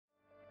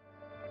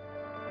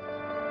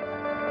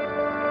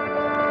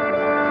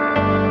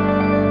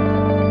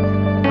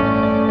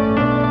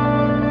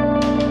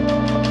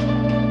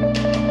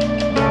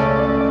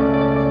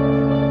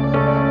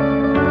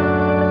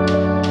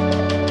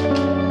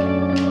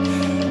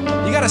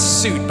got a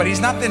suit, but he's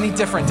not any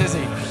different, is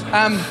he?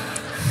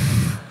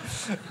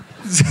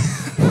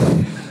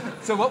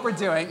 So what we're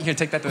doing, here,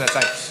 take that to that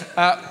side.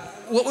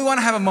 What we want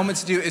to have a moment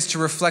to do is to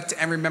reflect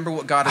and remember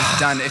what God has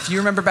done. If you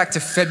remember back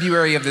to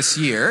February of this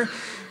year,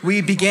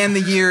 we began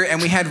the year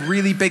and we had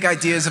really big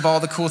ideas of all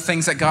the cool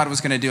things that God was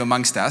going to do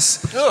amongst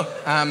us.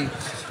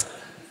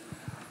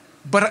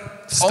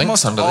 But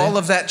almost all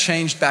of that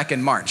changed back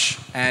in March.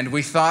 And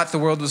we thought the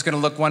world was going to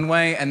look one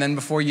way, and then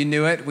before you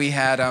knew it, we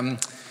had,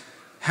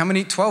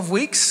 12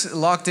 weeks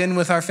locked in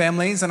with our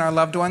families and our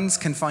loved ones,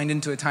 confined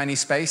into a tiny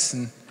space,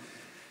 and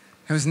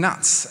it was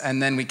nuts.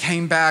 And then we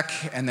came back,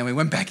 and then we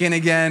went back in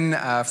again.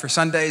 For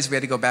Sundays, we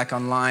had to go back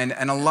online,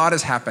 and a lot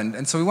has happened.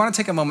 And so we want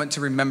to take a moment to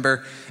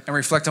remember and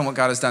reflect on what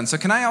God has done. So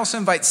can I also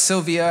invite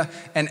Sylvia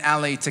and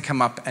Ali to come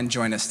up and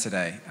join us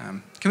today?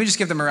 Can we just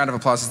give them a round of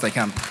applause as they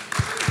come?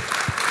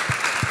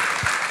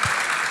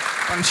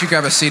 Why don't you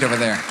grab a seat over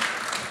there?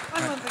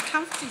 I want the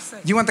comfy seat.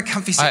 You want the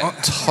comfy seat? I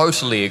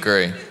totally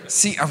agree.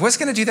 See, I was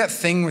going to do that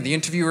thing where the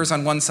interviewer's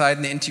on one side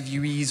and the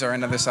interviewees are on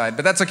another side,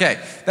 but that's okay.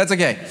 That's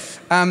okay.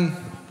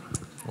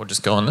 We'll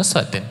just go on this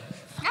side then.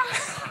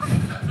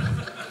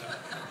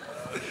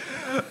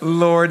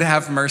 Lord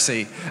have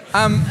mercy.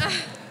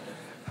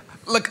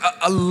 Look,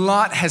 a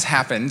lot has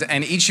happened,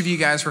 and each of you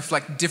guys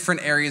reflect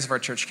different areas of our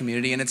church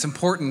community, and it's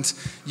important.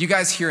 You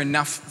guys hear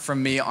enough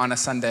from me on a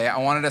Sunday. I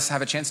wanted us to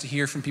have a chance to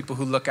hear from people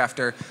who look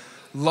after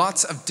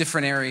lots of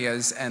different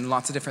areas and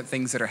lots of different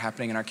things that are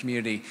happening in our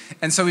community.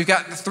 And so we've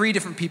got 3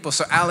 different people.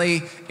 So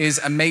Ali is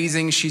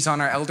amazing. She's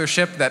on our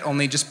eldership that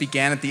only just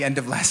began at the end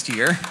of last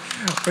year,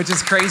 which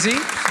is crazy.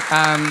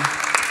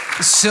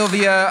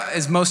 Sylvia,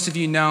 as most of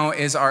you know,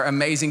 is our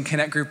amazing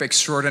Connect Group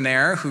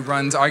extraordinaire who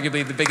runs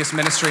arguably the biggest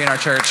ministry in our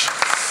church.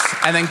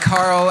 And then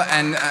Carl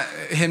and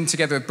him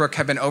together with Brooke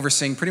have been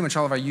overseeing pretty much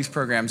all of our youth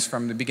programs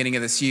from the beginning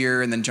of this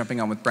year, and then jumping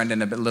on with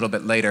Brendan a little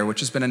bit later, which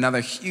has been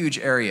another huge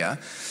area.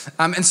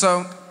 And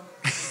so,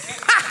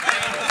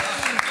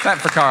 clap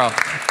for Carl.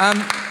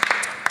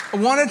 I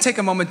want to take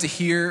a moment to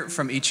hear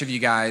from each of you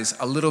guys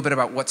a little bit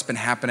about what's been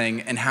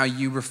happening and how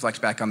you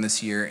reflect back on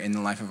this year in the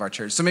life of our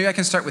church. So maybe I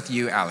can start with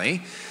you,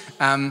 Ali.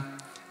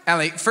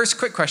 Ali, first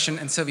quick question,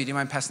 and Sylvia, do you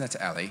mind passing that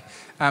to Ali?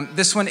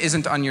 This one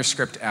isn't on your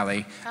script,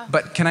 Ali,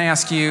 but can I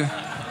ask you...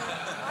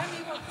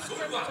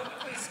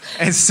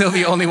 And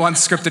Sylvia only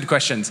wants scripted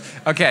questions.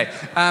 Okay.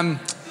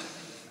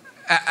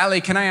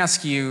 Ali, can I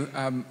ask you,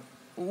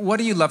 what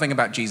are you loving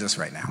about Jesus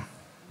right now?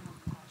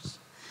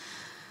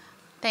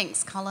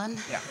 Thanks, Colin.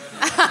 Yeah.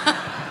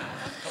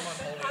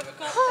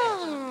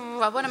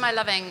 What am I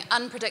loving?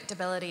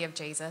 Unpredictability of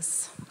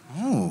Jesus.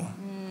 Oh,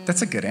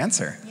 that's a good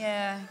answer.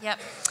 Yeah, yep.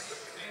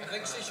 I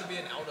think she should be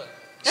an elder.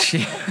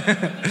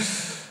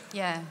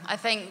 Yeah, I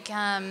think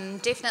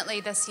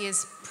definitely this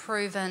year's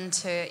proven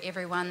to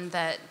everyone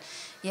that,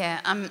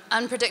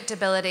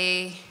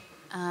 unpredictability,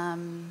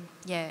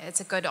 it's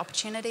a good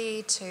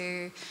opportunity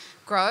to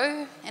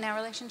grow in our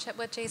relationship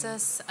with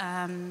Jesus.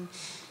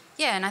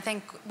 And I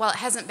think, while it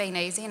hasn't been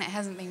easy and it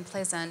hasn't been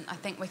pleasant, I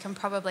think we can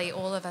probably,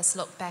 all of us,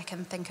 look back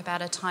and think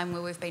about a time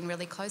where we've been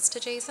really close to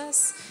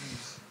Jesus.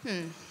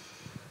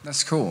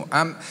 That's cool.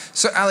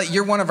 So, Ali,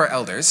 you're one of our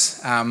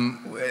elders.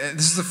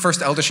 This is the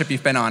first eldership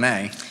you've been on,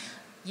 eh?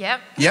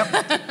 Yep.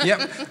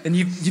 And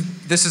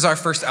this is our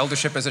first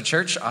eldership as a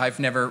church. I've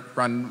never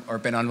run or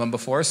been on one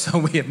before, so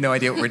we have no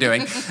idea what we're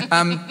doing.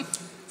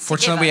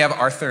 Fortunately, we have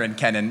Arthur and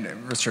Ken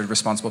and Richard,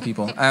 responsible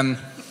people.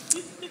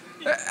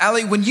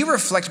 Ali, when you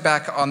reflect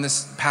back on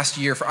this past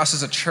year for us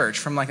as a church,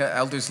 from like an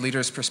elders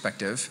leaders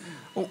perspective,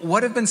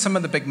 what have been some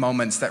of the big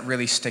moments that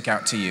really stick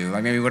out to you?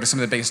 Like maybe what are some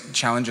of the biggest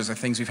challenges or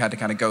things we've had to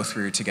kind of go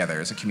through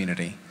together as a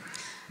community?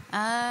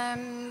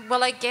 Hang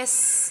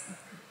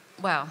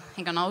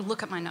on, I'll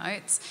look at my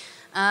notes.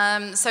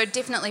 So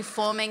definitely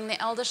forming the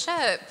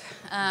eldership.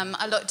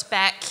 I looked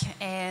back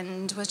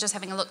and was just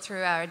having a look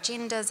through our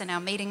agendas and our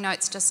meeting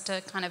notes just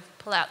to kind of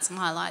pull out some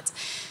highlights.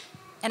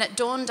 And it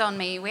dawned on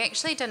me, we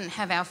actually didn't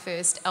have our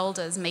first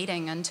elders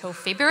meeting until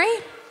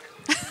February.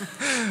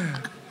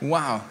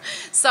 Wow.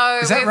 So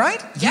is that right?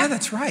 Yep. Yeah,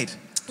 that's right.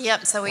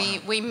 Yep, so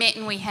we met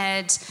and we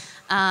had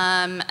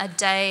a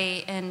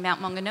day in Mount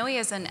Maunganui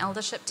as an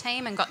eldership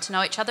team and got to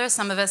know each other.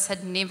 Some of us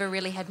had never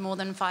really had more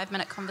than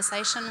 5-minute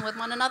conversation with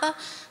one another.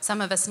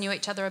 Some of us knew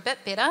each other a bit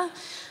better.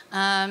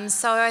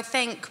 So I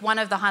think one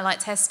of the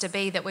highlights has to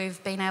be that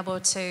we've been able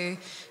to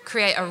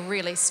create a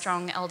really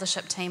strong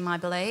eldership team, I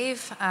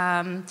believe,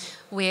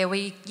 where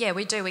we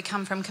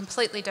come from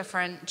completely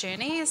different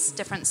journeys,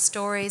 different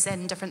stories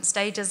and different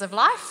stages of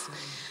life.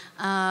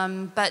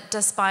 But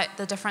despite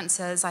the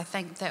differences, I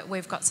think that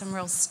we've got some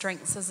real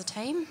strengths as a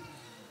team.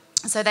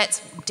 So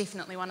that's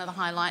definitely one of the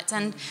highlights.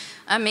 And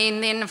I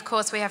mean, then of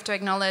course we have to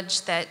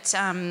acknowledge that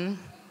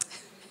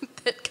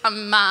that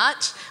come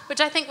March,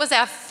 which I think was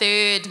our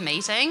 3rd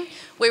meeting,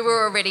 we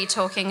were already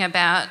talking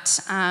about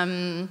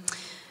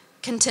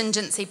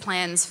contingency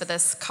plans for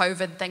this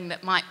COVID thing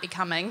that might be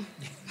coming.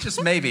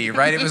 Just maybe,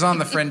 right? It was on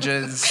the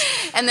fringes.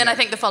 And then I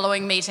think the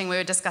following meeting we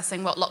were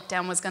discussing what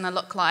lockdown was going to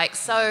look like.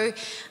 So,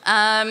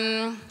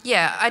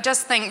 I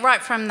just think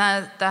right from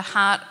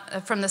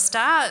from the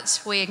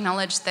start, we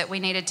acknowledged that we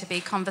needed to be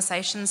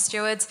conversation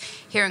stewards,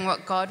 hearing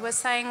what God was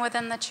saying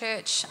within the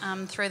church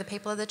through the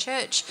people of the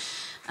church.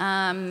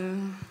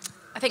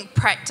 I think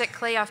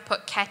practically I've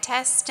put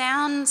CATAS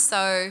down,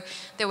 so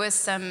there were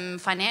some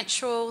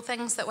financial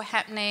things that were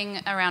happening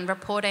around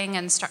reporting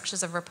and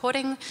structures of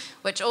reporting,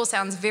 which all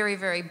sounds very,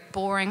 very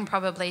boring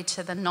probably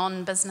to the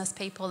non-business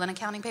people and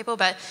accounting people,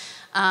 but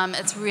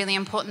it's really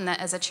important that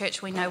as a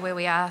church we know where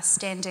we are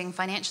standing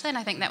financially, and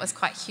I think that was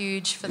quite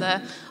huge for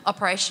the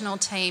operational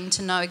team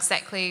to know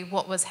exactly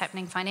what was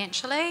happening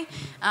financially.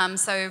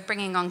 So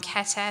bringing on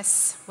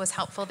CATAS was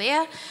helpful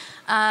there.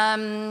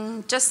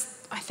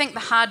 I think the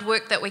hard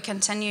work that we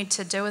continued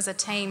to do as a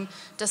team,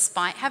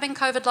 despite having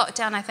COVID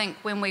lockdown, I think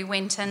when we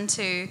went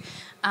into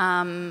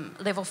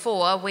level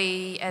 4,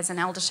 we as an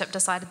eldership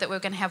decided that we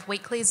were going to have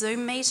weekly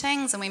Zoom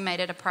meetings, and we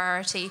made it a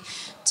priority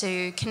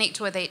to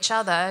connect with each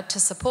other, to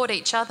support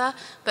each other,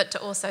 but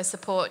to also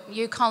support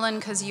you, Colin,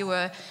 because you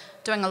were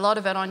doing a lot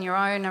of it on your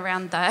own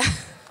around the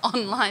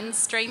online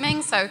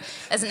streaming. So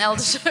as an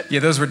eldership...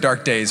 Yeah, those were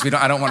dark days.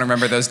 I don't want to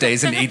remember those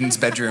days in Eden's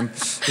bedroom.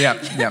 Yeah.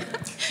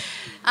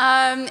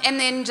 And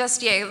then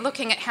just,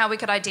 looking at how we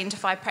could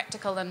identify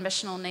practical and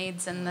missional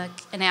needs in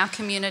our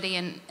community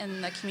and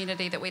in the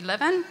community that we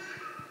live in,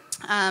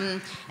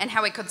 and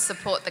how we could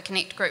support the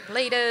Connect group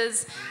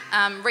leaders,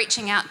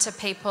 reaching out to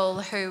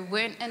people who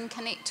weren't in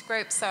Connect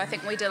groups. So I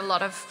think we did a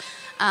lot of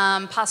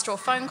pastoral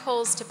phone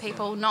calls to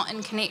people not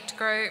in Connect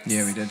groups.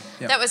 Yeah, we did.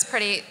 Yep. That was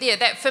pretty,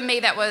 for me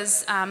that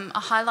was a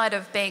highlight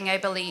of being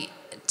able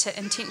to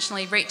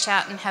intentionally reach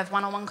out and have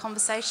one-on-one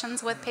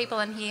conversations with people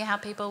and hear how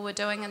people were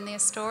doing in their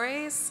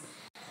stories.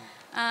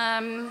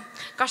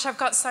 I've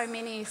got so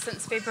many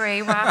since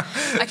February. Wow.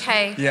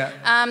 Okay.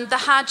 Yeah. The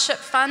hardship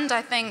fund,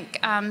 I think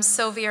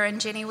Sylvia and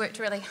Jenny worked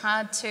really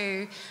hard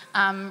to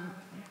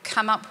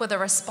come up with a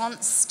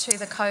response to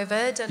the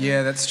COVID.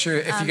 Yeah, that's true.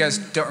 If you guys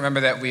don't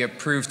remember that, we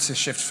approved to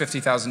shift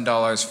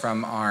 $50,000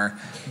 from our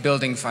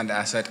building fund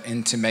asset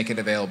to make it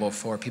available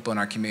for people in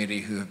our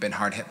community who have been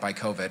hard hit by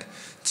COVID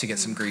to get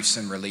some griefs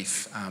and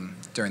relief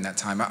during that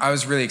time. I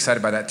was really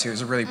excited by that too. It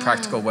was a really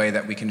practical way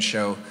that we can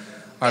show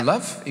our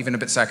love, even a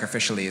bit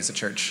sacrificially as a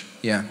church.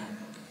 Yeah.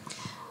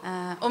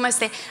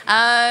 Almost there.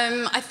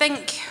 I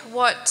think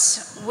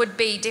what would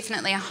be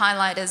definitely a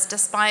highlight is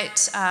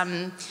despite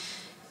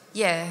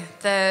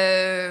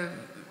the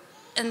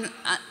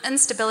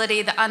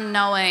instability, the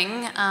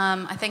unknowing,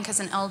 I think as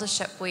an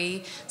eldership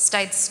we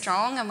stayed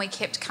strong and we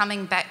kept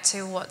coming back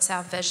to what's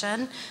our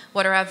vision,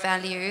 what are our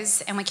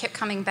values, and we kept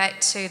coming back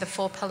to the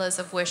 4 pillars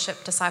of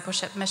worship,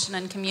 discipleship, mission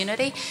and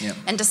community. Yep.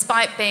 And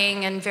despite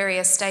being in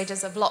various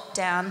stages of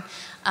lockdown,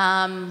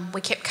 we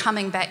kept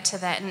coming back to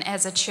that, and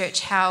as a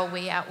church, how are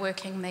we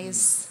outworking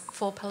these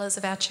 4 pillars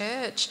of our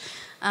church?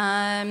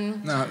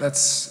 No,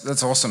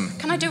 that's awesome.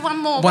 Can I do one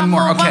more? One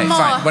more. Okay,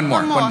 fine. One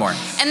more.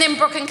 And then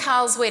Brooke and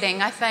Carl's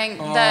wedding. I think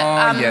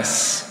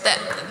yes.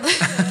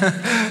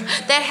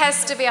 that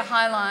has to be a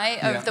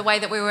highlight of the way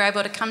that we were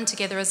able to come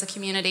together as a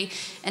community.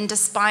 And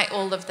despite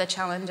all of the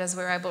challenges,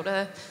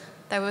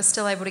 they were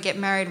still able to get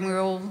married, and we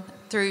were all,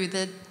 through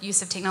the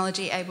use of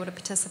technology, able to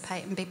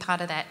participate and be part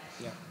of that.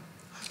 Yeah.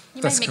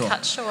 You That's made me cool.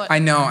 cut short. I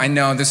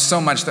know. There's so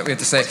much that we have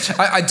to say.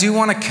 I do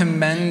want to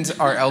commend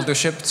our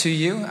eldership to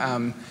you.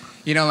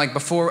 Like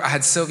before, I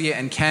had Sylvia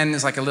and Ken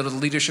as like a little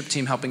leadership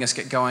team helping us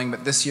get going,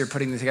 but this year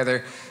putting it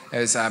together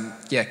is,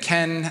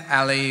 Ken,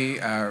 Ali,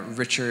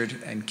 Richard,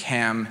 and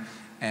Cam,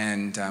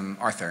 and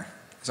Arthur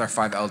as our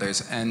 5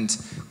 elders. And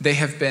they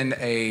have been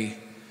a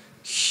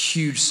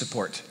huge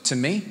support to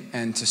me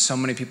and to so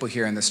many people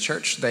here in this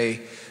church.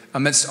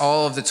 Amidst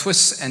all of the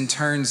twists and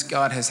turns,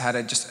 God has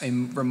had just a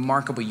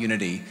remarkable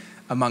unity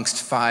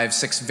amongst 5,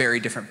 6 very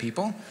different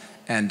people.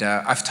 And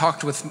I've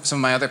talked with some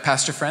of my other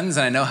pastor friends,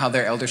 and I know how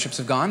their elderships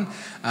have gone.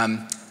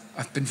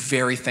 I've been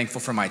very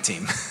thankful for my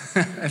team,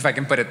 if I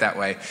can put it that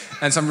way.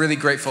 And so I'm really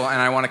grateful, and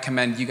I want to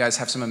commend you guys.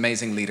 Have some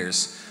amazing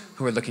leaders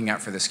who are looking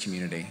out for this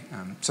community.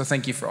 So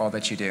thank you for all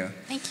that you do.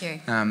 Thank you.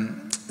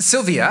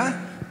 Sylvia.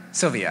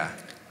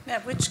 Now,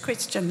 which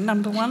question,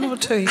 number 1 or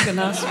 2, you can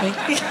ask me?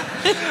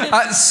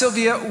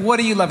 Sylvia, what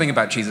are you loving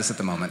about Jesus at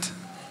the moment?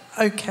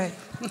 Okay.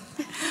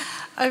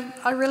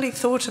 I really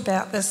thought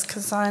about this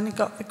because I only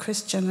got the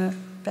question at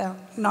about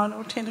 9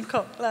 or 10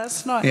 o'clock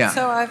last night. Yeah.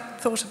 So I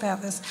thought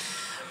about this.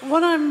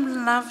 What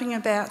I'm loving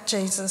about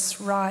Jesus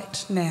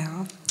right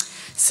now,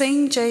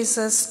 seeing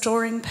Jesus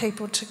drawing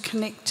people to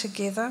connect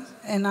together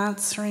and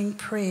answering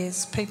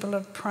prayers people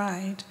have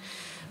prayed.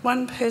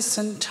 One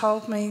person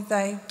told me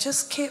they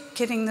just kept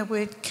getting the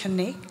word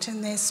connect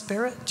in their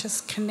spirit,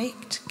 just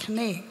connect.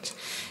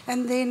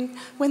 And then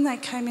when they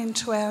came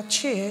into our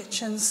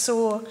church and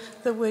saw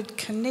the word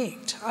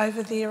connect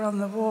over there on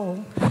the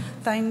wall,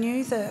 they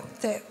knew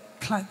that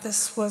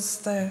this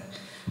was the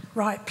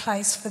right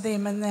place for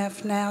them, and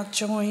they've now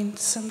joined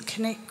some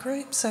Connect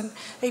groups, and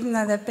even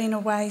though they've been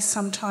away,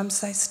 sometimes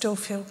they still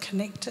feel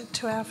connected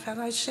to our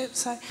fellowship.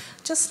 So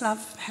just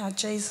love how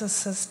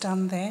Jesus has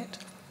done that.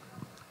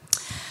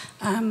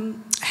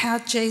 How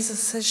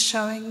Jesus is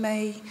showing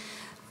me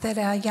that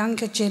our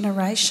younger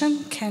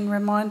generation can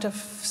remind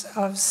us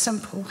of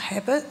simple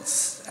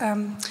habits.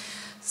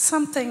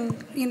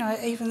 Something,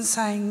 even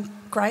saying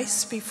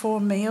grace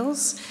before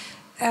meals.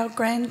 Our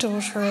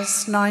granddaughter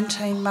is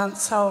 19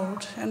 months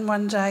old, and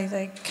one day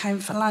they came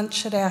for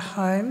lunch at our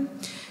home,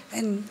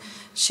 and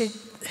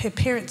her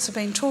parents have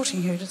been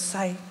teaching her to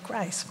say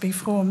grace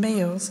before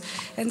meals,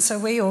 and so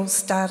we all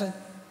started,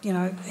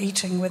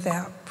 eating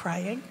without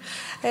praying.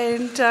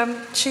 And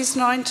she's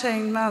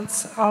 19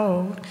 months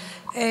old,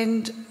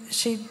 and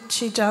she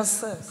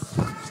does this.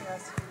 She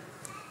goes,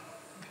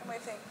 and we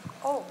think,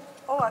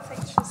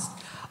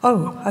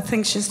 I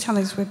think she's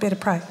telling us we better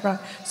pray. Right.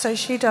 So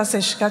she does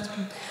this. She goes,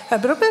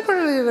 and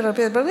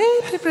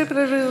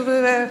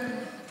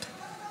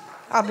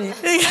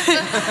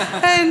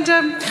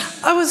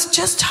I was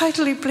just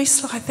totally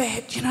blessed like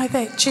that.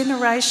 That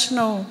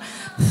generational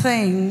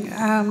thing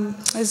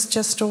is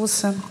just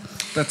awesome.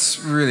 That's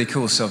really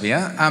cool,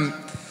 Sylvia.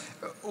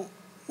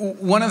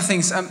 One of the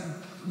things,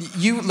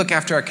 you look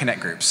after our Connect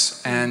groups,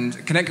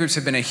 and Connect groups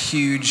have been a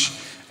huge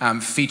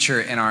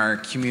feature in our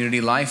community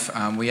life.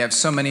 We have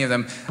so many of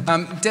them.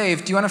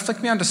 Dave, do you want to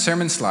flick me onto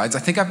sermon slides? I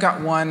think I've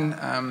got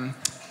one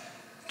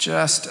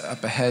just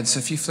up ahead. So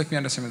if you flick me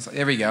onto sermon slides,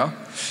 there we go.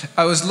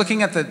 I was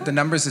looking at the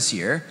numbers this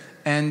year,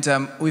 and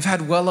we've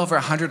had well over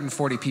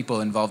 140 people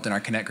involved in our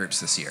Connect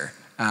groups this year.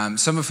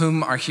 Some of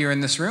whom are here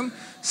in this room,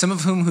 some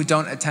of whom who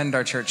don't attend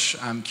our church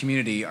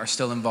community are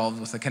still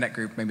involved with the Connect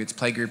group. Maybe it's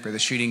play group or the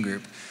shooting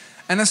group.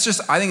 And I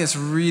think it's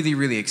really,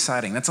 really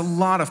exciting. That's a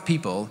lot of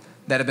people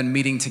that have been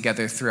meeting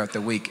together throughout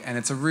the week, and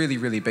it's a really,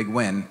 really big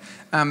win.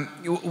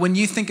 When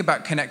you think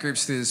about Connect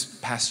groups this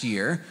past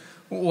year,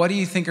 what do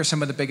you think are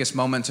some of the biggest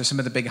moments or some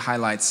of the big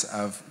highlights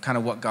of kind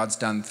of what God's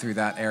done through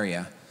that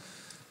area?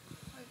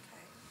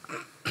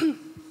 Okay.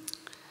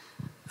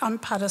 I'm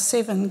part of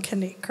 7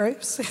 Connect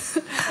groups.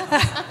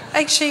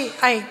 Actually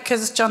 8,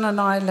 because John and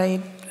I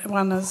lead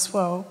one as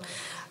well.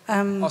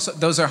 Also,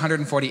 those are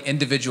 140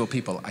 individual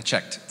people. I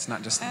checked. It's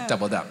not just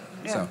doubled up.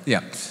 Yeah. So,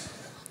 yeah.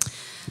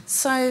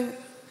 So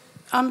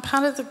I'm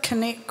part of the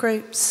Connect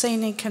group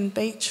Scenic and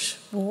Beach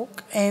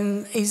Walk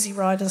and Easy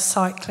Riders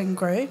Cycling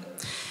group.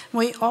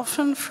 We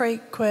often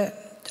frequent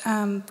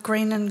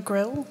Green and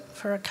Grill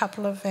for a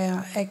couple of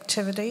our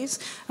activities,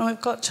 and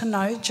we've got to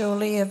know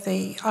Julia,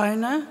 the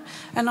owner,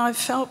 and I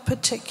felt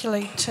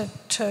particularly to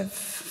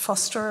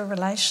foster a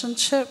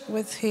relationship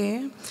with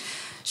her.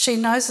 She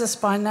knows us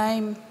by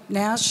name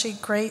now, she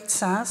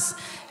greets us,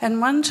 and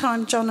one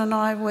time John and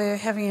I were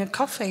having a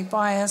coffee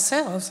by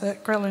ourselves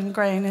at Grill and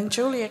Green, and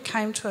Julia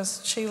came to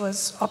us. She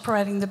was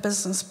operating the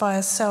business by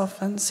herself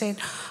and said,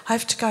 I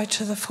have to go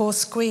to the Four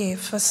Square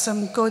for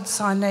some goods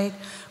I need.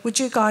 Would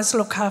you guys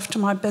look after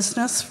my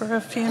business for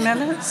a few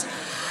minutes?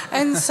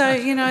 And so,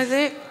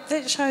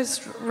 that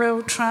shows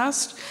real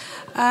trust.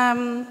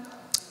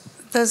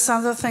 There's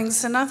other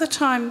things. Another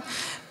time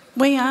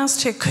we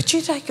asked her, could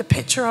you take a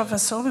picture of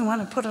us all? We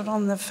want to put it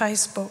on the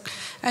Facebook.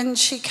 And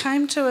she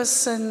came to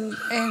us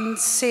and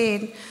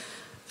said,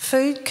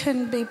 food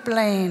can be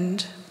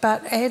bland,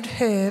 but add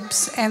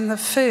herbs and the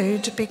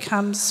food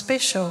becomes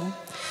special.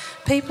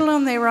 People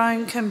on their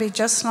own can be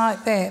just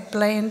like that,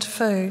 bland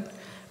food.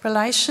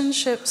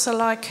 Relationships are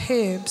like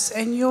herbs,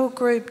 and your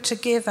group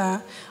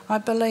together, I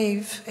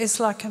believe, is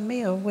like a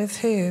meal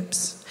with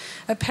herbs.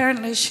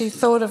 Apparently she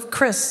thought of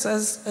Chris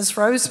as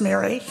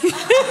rosemary.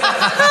 That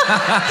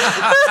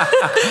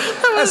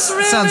was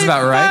really sounds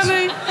about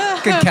funny.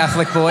 Right. Good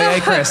Catholic boy, eh,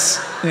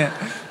 Chris? Yeah.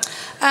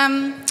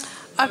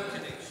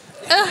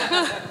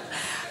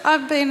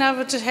 I've been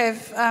able to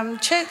have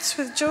chats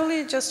with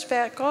Julia just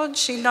about God.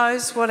 She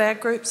knows what our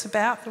group's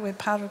about, that we're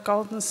part of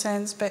Golden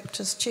Sands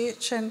Baptist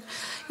Church. And,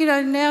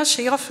 now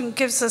she often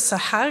gives us a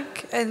hug,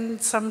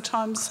 and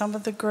sometimes some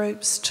of the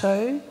groups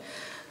too.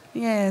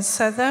 Yeah,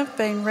 so they've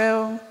been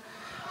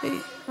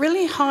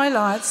really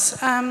highlights.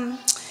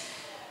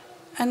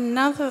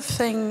 Another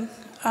thing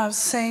I've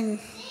seen,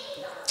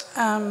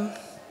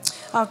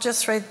 I'll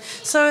just read.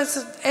 So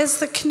as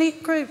the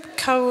Connect Group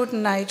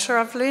coordinator,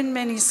 I've learned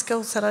many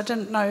skills that I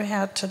didn't know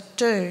how to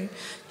do.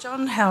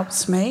 John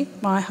helps me,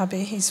 my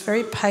hubby. He's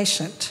very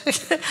patient.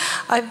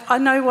 I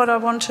know what I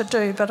want to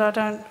do, but I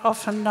don't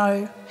often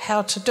know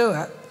how to do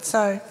it.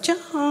 So,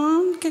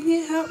 John, can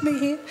you help me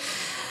here?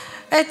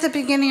 At the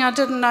beginning, I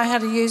didn't know how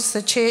to use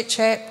the church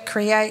app,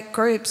 create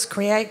groups,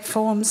 create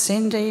forms,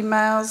 send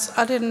emails.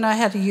 I didn't know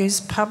how to use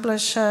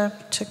Publisher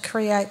to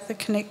create the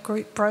Connect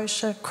Group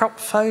brochure, crop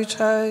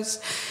photos,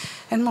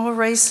 and more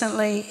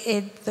recently,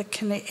 edit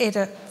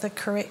the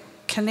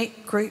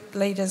Connect Group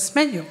Leaders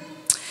Manual.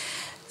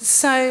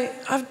 So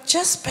I've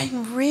just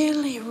been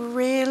really,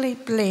 really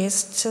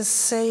blessed to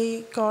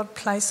see God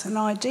place an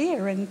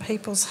idea in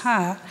people's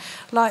heart,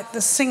 like the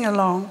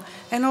sing-along,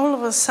 and all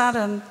of a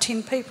sudden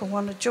 10 people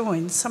want to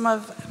join. Some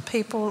of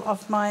people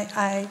of my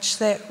age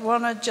that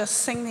want to just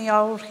sing the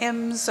old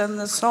hymns and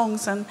the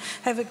songs and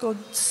have a good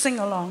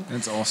sing-along.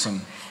 That's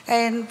awesome.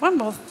 And one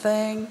more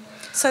thing,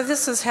 so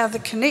this is how the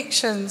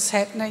connection's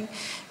happening,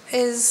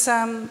 is...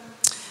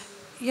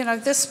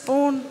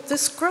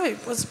 this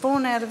group was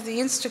born out of the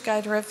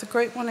instigator of the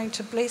group wanting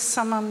to bless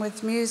someone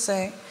with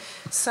music.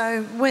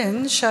 So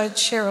Wynne showed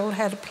Cheryl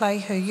how to play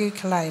her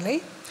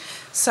ukulele.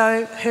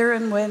 So her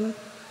and Wynne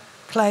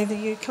play the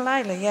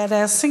ukulele at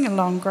our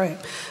sing-along group.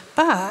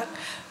 But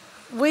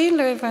we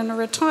live in a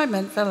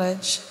retirement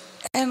village,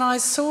 and I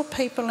saw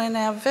people in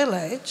our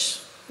village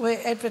were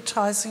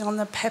advertising on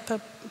the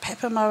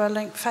Papamoa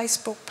Link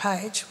Facebook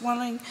page,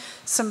 wanting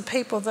some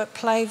people that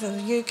play the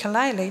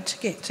ukulele to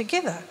get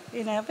together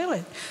in our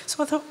village.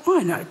 So I thought,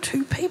 I know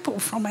 2 people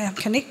from our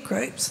Connect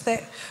groups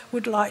that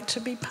would like to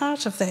be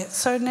part of that.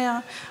 So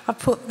now I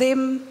put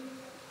them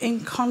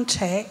in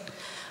contact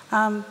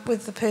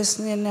with the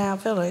person in our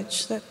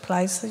village that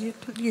plays the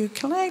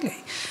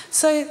ukulele.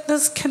 So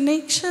there's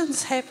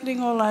connections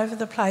happening all over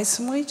the place,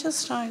 and we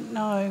just don't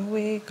know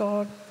where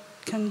God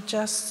can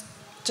just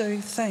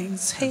do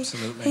things.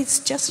 He's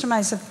just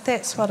amazing.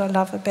 That's what I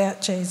love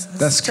about Jesus.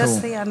 That's cool.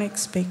 Just the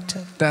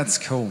unexpected. That's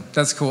cool.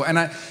 That's cool.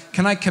 And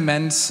can I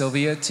commend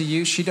Sylvia to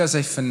you? She does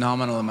a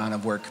phenomenal amount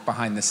of work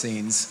behind the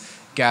scenes,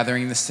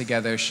 gathering this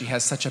together. She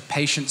has such a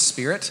patient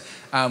spirit.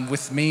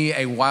 With me,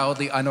 a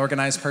wildly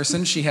unorganized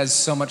person, she has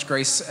so much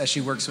grace as she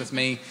works with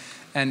me.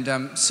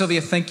 And Sylvia,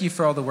 thank you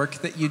for all the work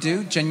that you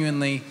do.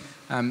 Genuinely,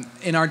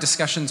 in our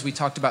discussions, we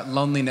talked about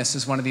loneliness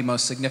as one of the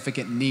most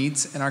significant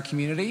needs in our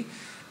community.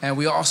 And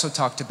we also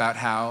talked about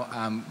how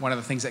one of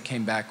the things that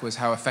came back was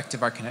how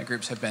effective our Connect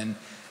groups have been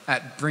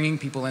at bringing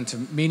people into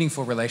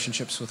meaningful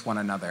relationships with one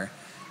another.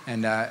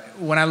 And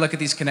when I look at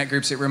these Connect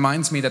groups, it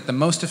reminds me that the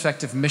most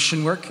effective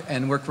mission work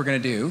and work we're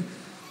going to do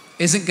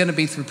isn't going to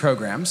be through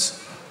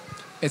programs.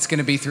 It's going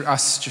to be through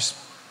us just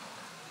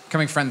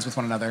becoming friends with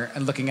one another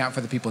and looking out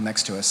for the people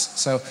next to us.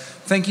 So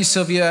thank you,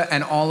 Sylvia,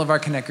 and all of our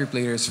Connect group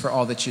leaders for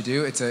all that you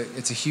do. It's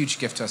a huge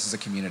gift to us as a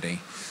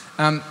community.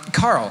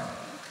 Carl.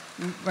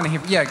 Want to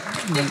hear? Yeah,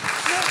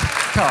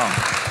 Carl.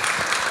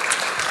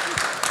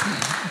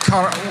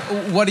 Carl,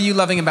 what are you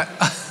loving about?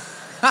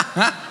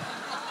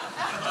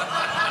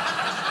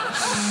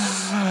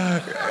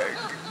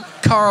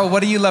 Carl,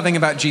 what are you loving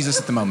about Jesus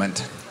at the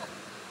moment?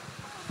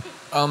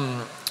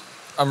 I'm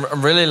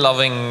really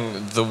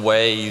loving the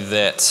way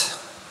that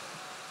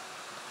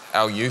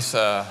our youth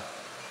are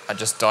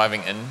just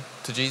diving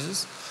into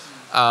Jesus.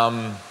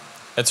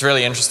 It's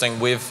really interesting.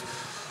 We've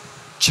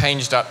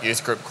changed up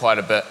youth group quite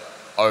a bit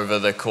over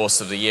the course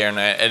of the year, and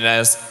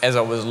as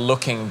I was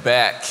looking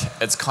back,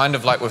 it's kind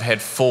of like we've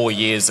had 4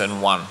 years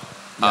in one.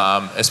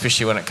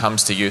 Especially when it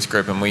comes to youth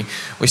group. And we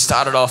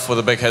started off with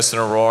a big hiss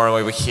and a roar, and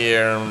we were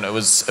here, and it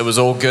was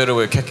all good. We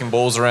were kicking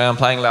balls around,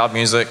 playing loud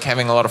music,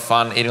 having a lot of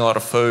fun, eating a lot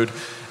of food,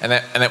 and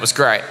that was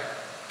great.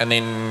 And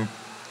then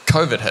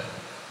COVID hit,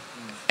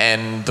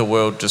 and the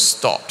world just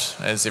stopped,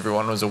 as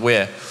everyone was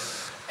aware.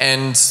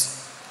 And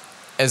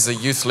as a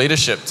youth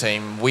leadership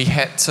team, we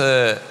had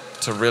to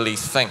really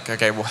think,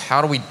 okay, well,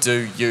 how do we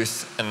do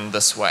youth in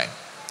this way?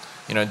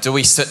 You know, do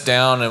we sit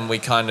down and we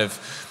kind of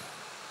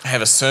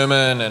have a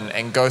sermon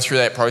and go through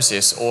that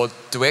process, or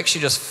do we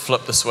actually just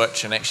flip the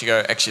switch and actually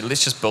go,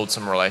 let's just build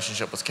some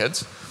relationship with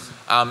kids?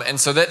 And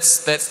so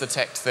that's the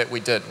tact that we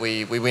did.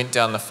 We went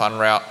down the fun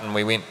route, and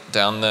we went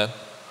down the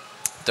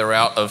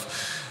route of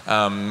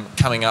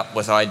coming up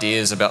with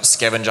ideas about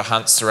scavenger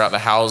hunts throughout the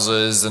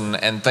houses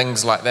and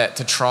things like that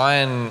to try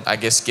and, I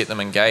guess, get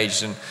them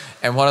engaged.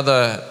 And one of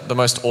the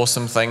most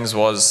awesome things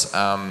was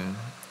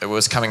it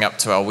was coming up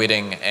to our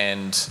wedding,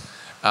 and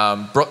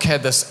Brooke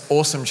had this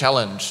awesome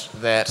challenge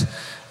that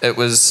it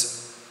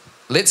was,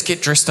 let's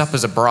get dressed up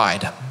as a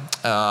bride.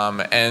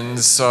 And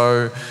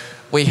so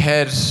we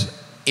had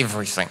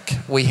everything.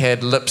 We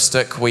had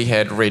lipstick, we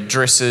had red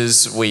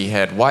dresses, we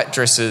had white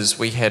dresses,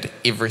 we had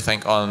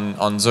everything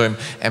on Zoom.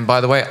 And by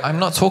the way, I'm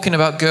not talking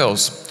about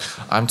girls.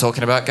 I'm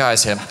talking about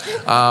guys here.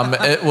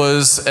 It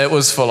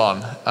was full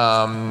on.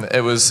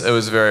 It was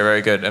very,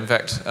 very good. In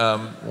fact,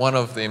 one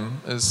of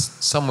them is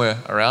somewhere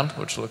around,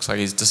 which looks like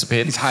he's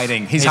disappeared. He's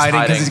hiding. He's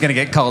hiding because he's going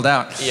to get called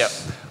out. Yep.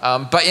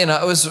 But you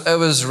know, it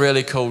was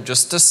really cool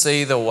just to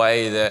see the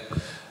way that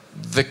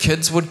the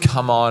kids would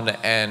come on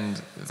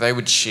and they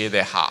would share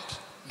their heart.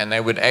 And they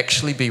would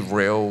actually be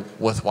real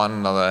with one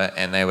another,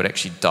 and they would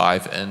actually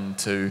dive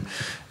into,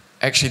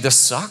 actually, this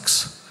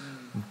sucks,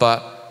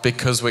 but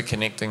because we're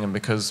connecting and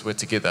because we're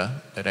together,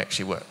 it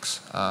actually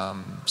works.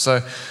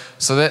 So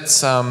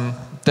that's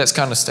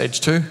kind of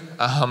stage 2.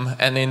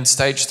 And then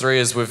stage 3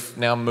 is we've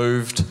now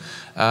moved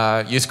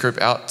youth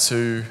group out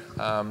to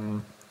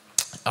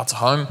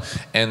home,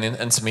 and then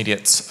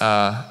intermediates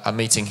are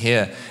meeting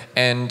here.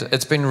 And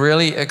it's been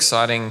really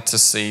exciting to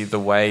see the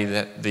way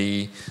that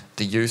the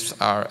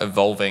youth are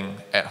evolving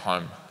at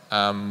home.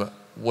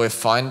 we're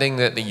finding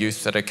that the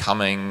youth that are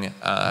coming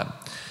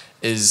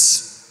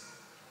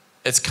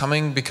it's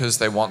coming because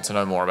they want to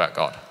know more about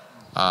God.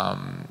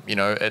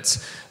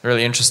 It's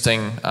really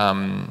interesting.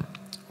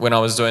 When I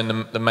was doing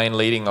the main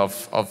leading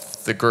of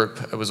the group,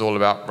 it was all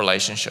about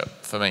relationship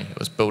for me. It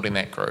was building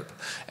that group.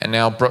 And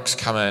now Brooke's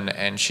come in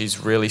and she's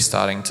really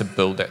starting to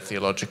build that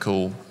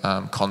theological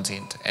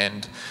content.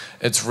 And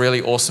it's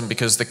really awesome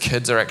because the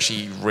kids are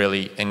actually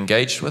really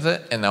engaged with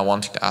it and they're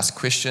wanting to ask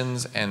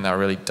questions and they're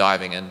really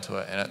diving into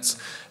it. And it's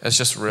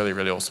just really,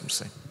 really awesome to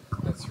see.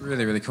 That's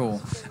really, really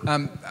cool.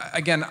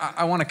 Again,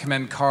 I want to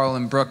commend Carl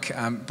and Brooke.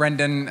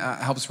 Brendan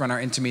helps run our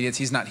intermediates.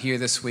 He's not here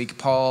this week.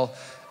 Paul,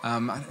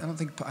 I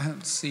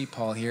don't see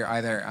Paul here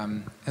either,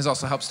 has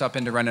also helped step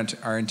in to run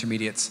our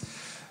intermediates.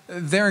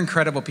 They're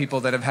incredible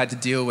people that have had to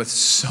deal with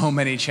so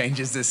many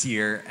changes this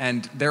year,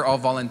 and they're all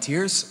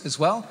volunteers as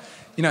well.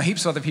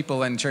 Heaps of other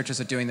people in churches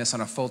are doing this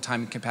on a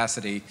full-time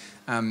capacity.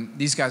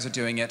 These guys are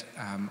doing it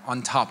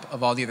on top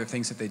of all the other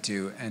things that they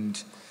do.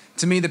 And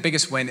to me, the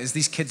biggest win is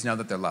these kids know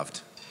that they're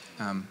loved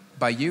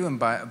by you and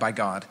by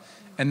God.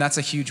 And that's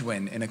a huge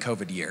win in a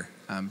COVID year,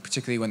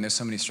 particularly when there's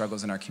so many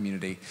struggles in our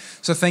community.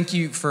 So thank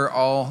you for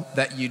all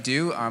that you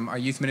do. Our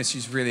youth ministry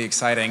is really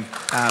exciting.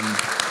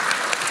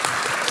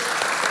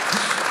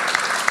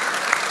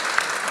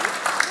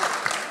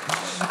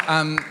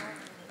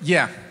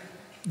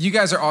 You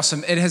guys are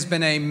awesome. It has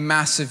been a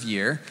massive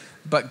year,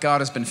 but God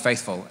has been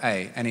faithful,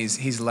 and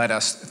He's led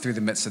us through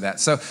the midst of that.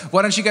 So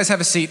why don't you guys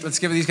have a seat? Let's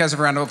give these guys a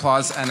round of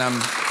applause. And all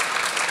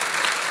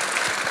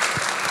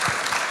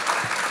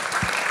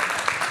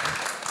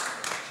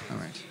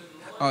right.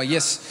 Oh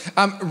yes.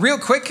 Real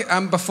quick,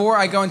 before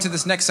I go into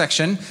this next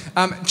section,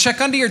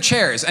 check under your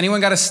chairs.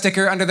 Anyone got a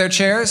sticker under their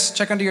chairs?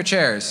 Check under your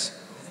chairs.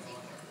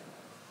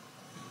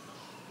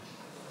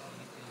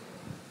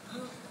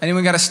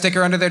 Anyone got a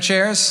sticker under their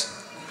chairs?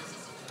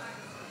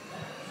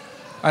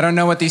 I don't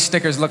know what these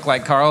stickers look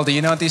like, Carl. Do you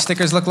know what these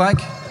stickers look like?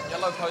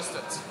 Yellow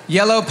Post-its.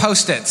 Yellow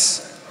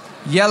Post-its.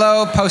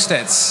 Yellow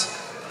Post-its.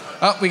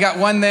 Oh, we got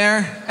one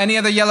there. Any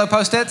other yellow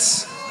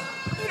Post-its?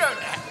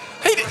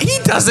 He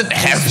doesn't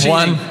have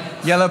one.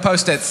 Yellow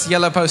Post-its.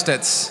 Yellow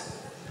Post-its.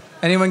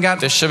 Anyone got?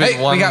 There should be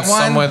one, we got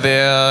one somewhere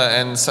there.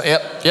 And so,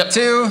 yep.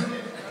 Two.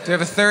 Do we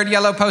have a third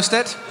yellow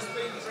Post-it?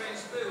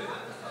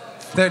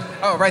 Third.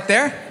 Oh, right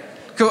there.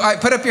 Cool. All right,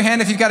 put up your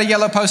hand if you've got a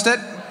yellow Post-it.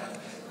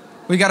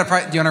 We got a.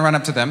 Do you want to run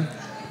up to them?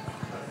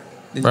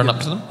 Run up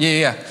to them?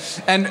 Yeah.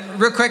 And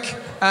real quick,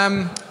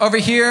 over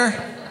here,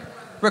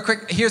 real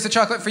quick, here's a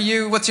chocolate for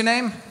you. What's your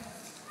name?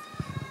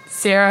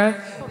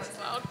 Sarah.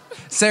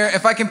 Sarah,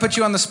 if I can put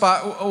you on the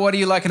spot, what are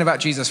you liking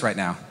about Jesus right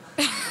now?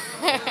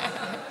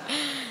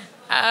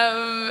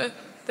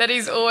 That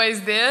He's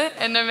always there,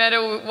 and no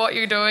matter what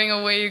you're doing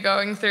or where you're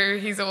going through,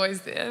 He's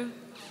always there.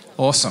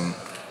 Awesome.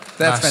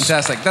 That's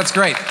fantastic. That's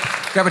great.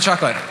 Grab a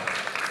chocolate.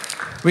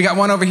 We got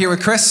one over here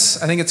with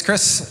Chris. I think it's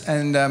Chris.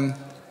 And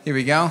here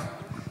we go.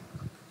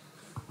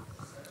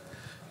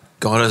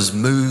 God is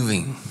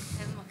moving.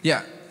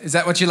 Yeah. Is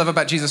that what you love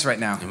about Jesus right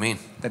now? Amen.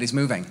 That He's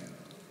moving.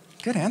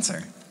 Good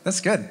answer. That's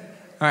good.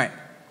 All right.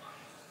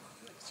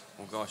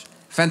 Oh, gosh.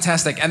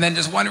 Fantastic. And then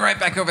just one right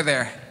back over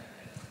there.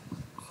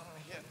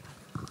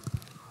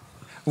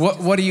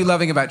 What are you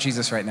loving about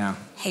Jesus right now?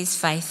 He's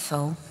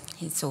faithful.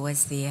 He's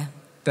always there.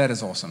 That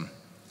is awesome.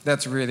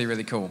 That's really,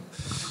 really cool.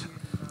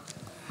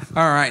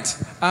 All right.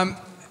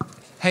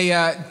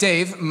 Hey,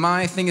 Dave,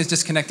 my thing is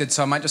disconnected,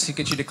 so I might just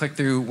get you to click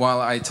through while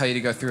I tell you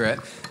to go through it.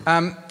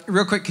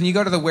 Real quick, can you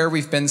go to the Where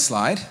We've Been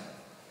slide?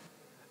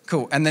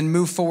 Cool. And then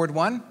move forward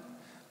one.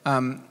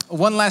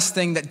 One last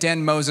thing that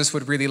Dan Moses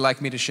would really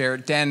like me to share.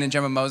 Dan and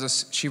Gemma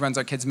Moses, she runs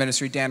our kids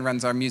ministry. Dan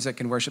runs our music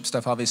and worship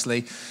stuff,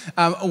 obviously.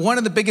 One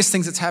of the biggest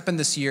things that's happened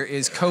this year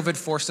is COVID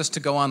forced us to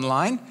go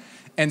online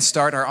and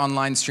start our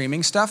online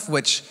streaming stuff,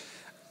 which,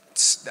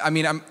 I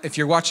mean, if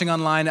you're watching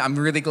online, I'm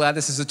really glad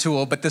this is a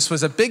tool, but this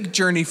was a big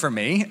journey for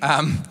me,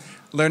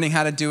 learning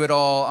how to do it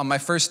all. On my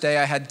first day,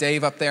 I had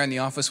Dave up there in the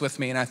office with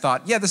me, and I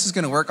thought, yeah, this is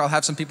going to work. I'll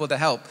have some people to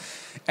help.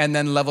 And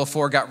then level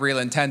 4 got real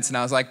intense, and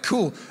I was like,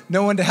 cool,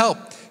 no one to help.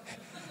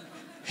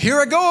 Here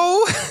I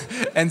go.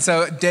 And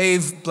so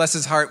Dave, bless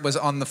his heart, was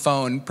on the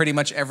phone pretty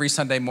much every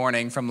Sunday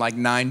morning from like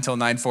 9 till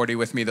 9:40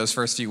 with me those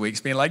first few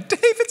weeks, being like, Dave,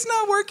 it's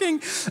not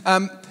working.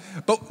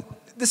 But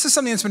this is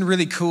something that's been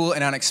really cool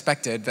and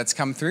unexpected that's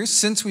come through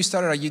since we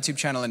started our YouTube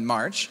channel in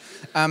March.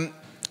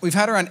 We've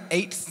had around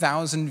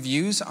 8,000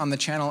 views on the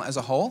channel as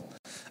a whole.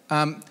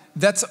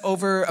 That's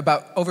over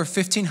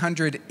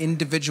 1,500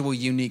 individual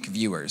unique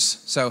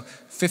viewers. So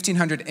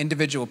 1,500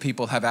 individual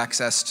people have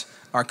accessed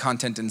our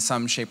content in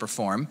some shape or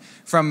form,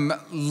 from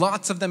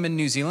lots of them in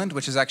New Zealand,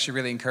 which is actually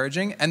really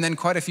encouraging, and then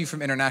quite a few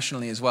from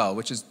internationally as well,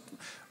 which is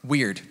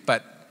weird.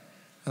 But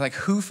like,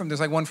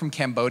 there's like one from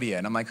Cambodia,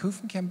 and I'm like, who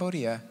from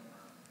Cambodia?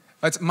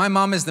 My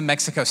mom is the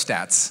Mexico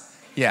stats.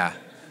 Yeah,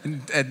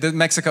 the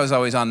Mexico is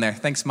always on there.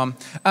 Thanks, Mom.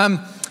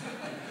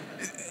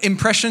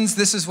 Impressions,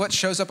 this is what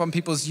shows up on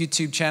people's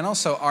YouTube channel.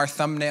 So our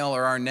thumbnail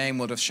or our name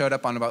would have showed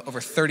up on about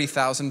over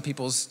 30,000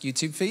 people's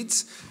YouTube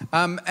feeds.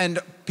 And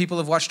people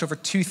have watched over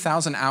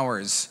 2,000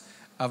 hours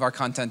of our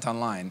content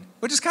online,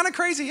 which is kind of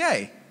crazy,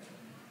 yay.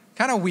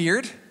 Kind of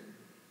weird,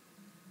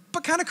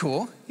 but kind of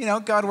cool. You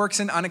know, God works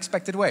in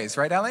unexpected ways,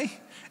 right, Ellie?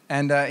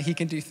 And he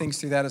can do things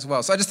through that as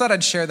well. So I just thought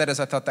I'd share that, as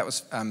I thought that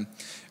was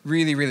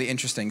really, really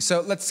interesting.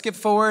 So let's skip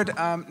forward.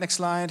 Next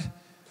slide.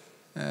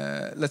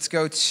 Let's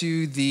go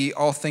to the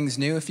all things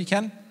new, if you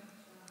can.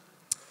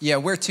 Yeah,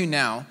 where to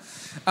now?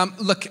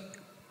 Look,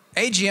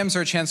 AGMs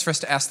are a chance for us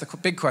to ask the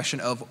big question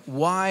of,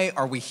 why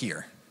are we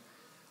here?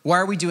 Why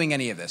are we doing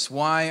any of this?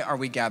 Why are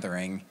we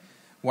gathering?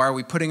 Why are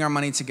we putting our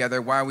money together?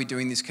 Why are we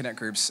doing these connect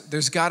groups?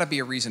 There's got to be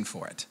a reason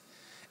for it.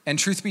 And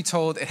truth be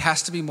told, it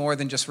has to be more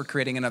than just we're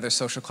creating another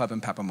social club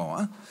in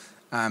Papamoa,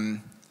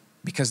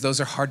 because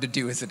those are hard to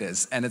do as it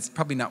is, and it's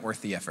probably not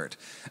worth the effort.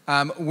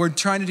 We're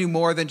trying to do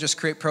more than just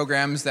create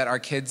programs that our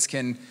kids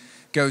can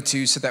go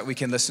to so that we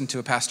can listen to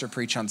a pastor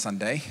preach on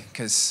Sunday,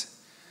 because,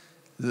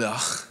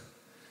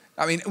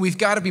 I mean, we've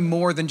got to be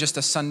more than just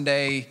a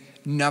Sunday,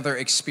 another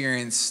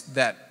experience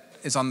that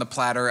is on the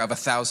platter of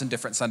 1,000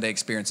 different Sunday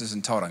experiences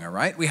in Tauranga,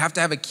 right? We have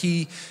to have a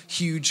key,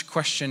 huge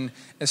question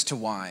as to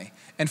why.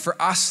 And for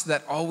us,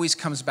 that always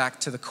comes back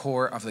to the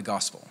core of the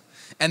gospel.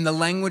 And the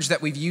language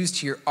that we've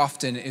used here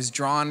often is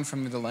drawn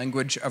from the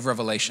language of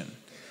Revelation.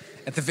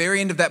 At the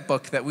very end of that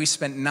book that we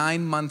spent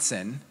 9 months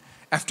in,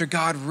 after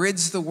God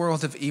rids the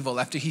world of evil,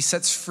 after he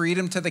sets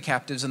freedom to the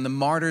captives and the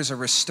martyrs are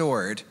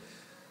restored,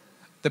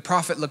 the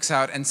prophet looks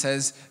out and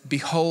says,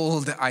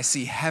 "Behold, I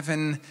see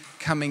heaven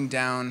coming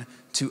down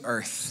to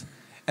earth."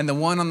 And the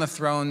one on the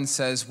throne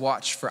says,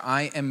 "Watch, for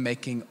I am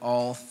making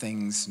all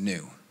things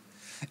new."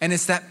 And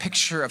it's that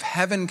picture of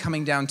heaven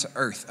coming down to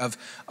earth, of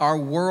our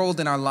world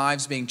and our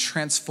lives being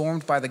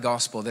transformed by the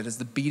gospel, that is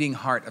the beating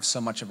heart of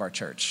so much of our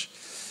church.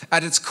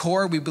 At its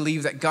core, we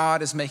believe that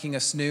God is making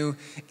us new,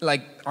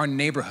 like our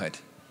neighborhood.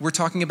 We're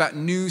talking about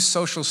new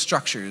social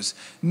structures,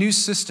 new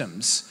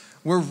systems,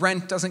 where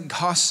rent doesn't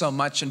cost so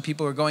much and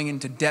people are going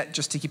into debt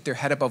just to keep their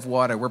head above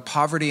water, where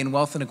poverty and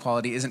wealth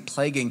inequality isn't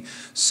plaguing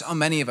so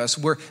many of us,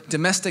 where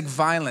domestic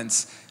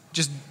violence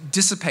just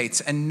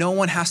dissipates and no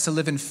one has to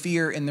live in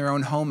fear in their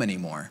own home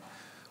anymore.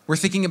 We're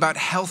thinking about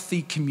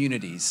healthy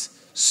communities,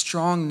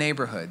 strong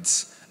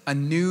neighborhoods, a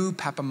new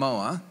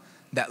Papamoa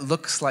that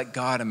looks like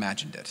God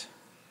imagined it.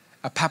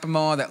 A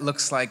Papamoa that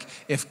looks like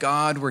if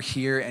God were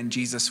here and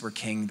Jesus were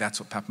king, that's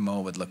what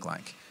Papamoa would look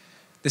like.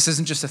 This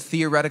isn't just a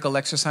theoretical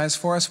exercise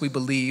for us. We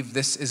believe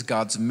this is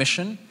God's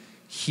mission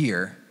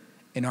here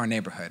in our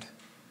neighborhood.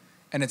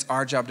 And it's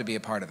our job to be a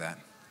part of that.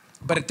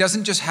 But it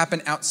doesn't just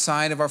happen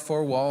outside of our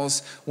four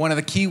walls. One of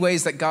the key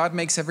ways that God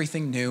makes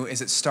everything new is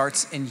it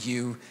starts in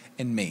you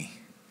and me.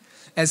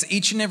 As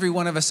each and every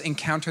one of us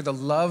encounter the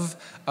love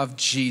of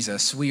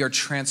Jesus, we are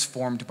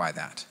transformed by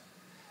that.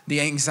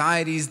 The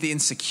anxieties, the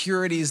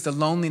insecurities, the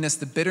loneliness,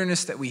 the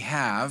bitterness that we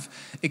have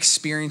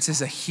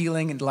experiences a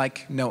healing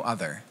like no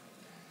other.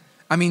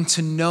 I mean,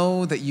 to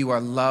know that you are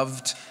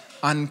loved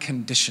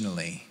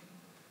unconditionally,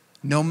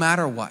 no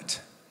matter what,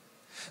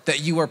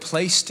 that you are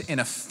placed in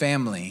a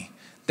family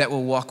that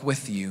will walk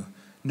with you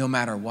no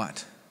matter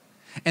what,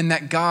 and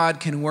that God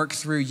can work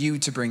through you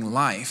to bring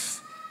life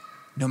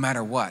no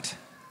matter what.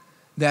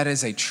 That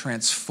is a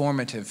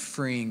transformative,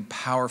 freeing,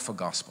 powerful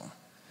gospel.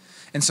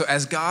 And so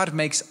as God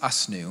makes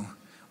us new,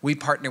 we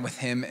partner with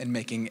him in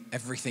making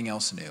everything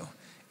else new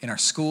in our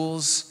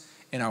schools,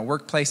 in our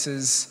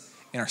workplaces,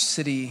 in our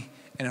city,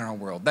 and in our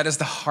world. That is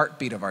the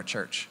heartbeat of our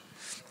church.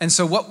 And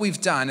so what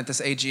we've done at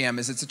this AGM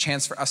is it's a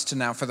chance for us to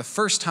now, for the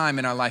first time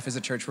in our life as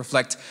a church,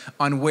 reflect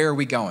on where are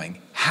we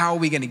going? How are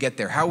we going to get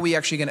there? How are we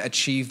actually going to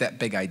achieve that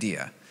big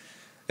idea?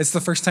 It's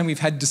the first time we've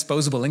had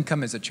disposable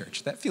income as a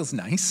church. That feels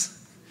nice.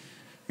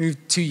 We've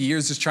 2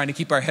 years just trying to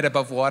keep our head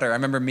above water. I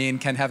remember me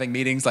and Ken having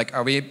meetings like,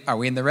 are we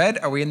in the red?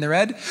 Are we in the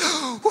red?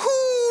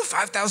 Woohoo,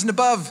 5,000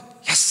 above.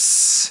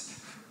 Yes.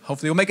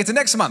 Hopefully we'll make it to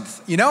next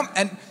month, you know?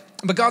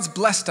 But God's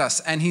blessed us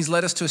and he's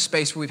led us to a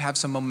space where we have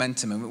some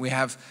momentum and we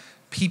have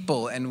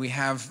people and we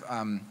have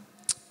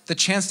the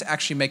chance to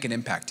actually make an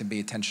impact and be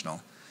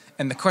intentional.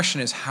 And the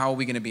question is, how are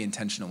we going to be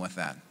intentional with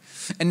that?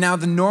 And now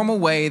the normal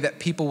way that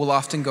people will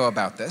often go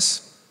about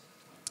this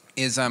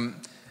is,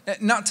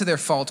 not to their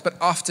fault, but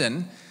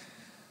often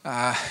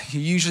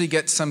you usually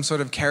get some sort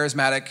of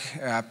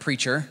charismatic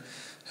preacher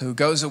who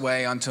goes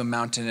away onto a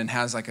mountain and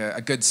has like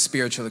a good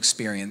spiritual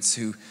experience,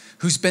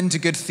 who's been to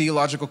good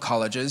theological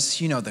colleges,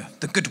 you know,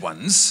 the good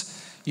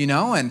ones, you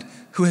know, and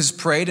who has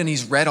prayed and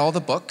he's read all the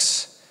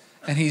books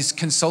and he's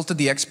consulted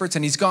the experts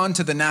and he's gone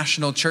to the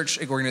national church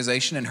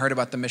organization and heard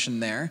about the mission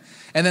there.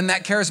 And then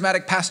that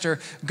charismatic pastor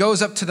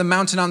goes up to the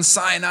mountain on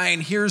Sinai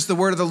and hears the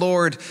word of the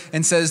Lord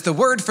and says, the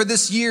word for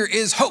this year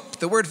is hope.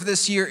 The word for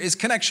this year is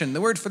connection.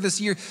 The word for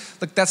this year,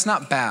 look, that's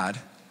not bad.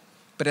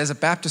 But as a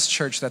Baptist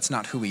church, that's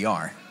not who we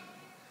are.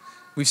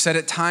 We've said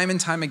it time and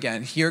time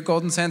again here at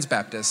Golden Sands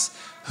Baptist.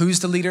 Who's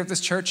the leader of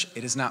this church?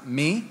 It is not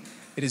me,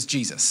 it is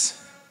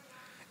Jesus.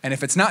 And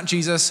if it's not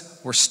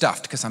Jesus, we're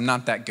stuffed because I'm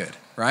not that good,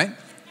 right?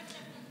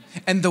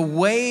 And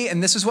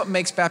this is what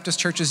makes Baptist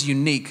churches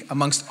unique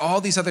amongst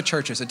all these other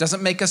churches. It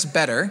doesn't make us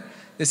better.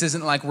 This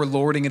isn't like we're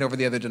lording it over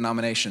the other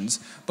denominations.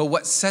 But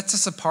what sets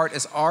us apart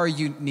as our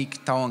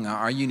unique taonga,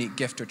 our unique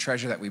gift or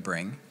treasure that we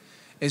bring,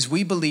 is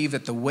we believe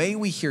that the way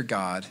we hear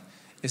God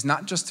is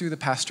not just through the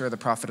pastor or the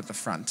prophet at the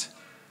front,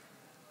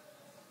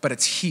 but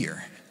it's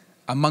here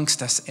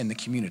amongst us in the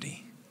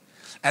community.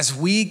 As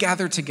we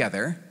gather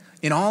together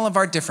in all of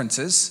our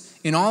differences,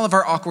 in all of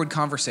our awkward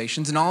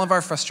conversations, in all of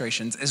our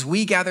frustrations, as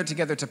we gather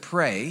together to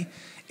pray,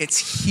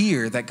 it's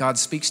here that God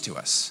speaks to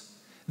us.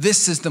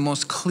 This is the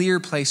most clear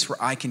place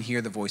where I can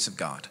hear the voice of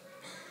God.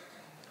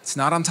 It's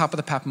not on top of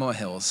the Papamoa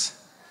Hills.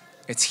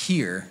 It's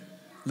here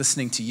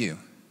listening to you.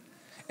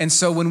 And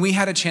so when we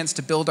had a chance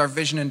to build our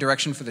vision and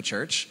direction for the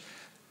church,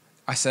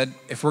 I said,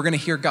 if we're going to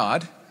hear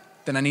God,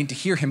 then I need to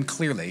hear him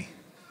clearly,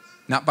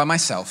 not by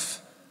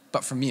myself,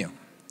 but from you.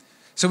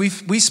 So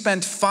we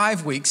spent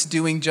 5 weeks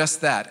doing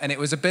just that, and it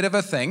was a bit of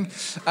a thing.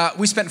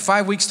 We spent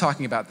 5 weeks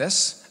talking about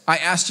this. I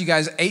asked you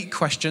guys 8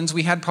 questions.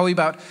 We had probably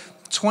about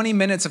 20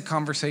 minutes of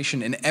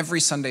conversation in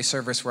every Sunday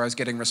service where I was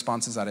getting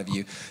responses out of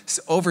you.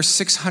 Over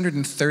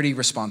 630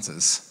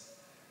 responses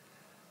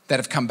that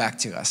have come back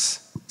to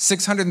us.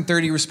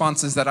 630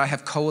 responses that I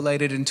have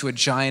collated into a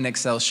giant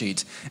Excel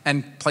sheet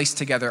and placed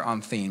together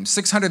on themes.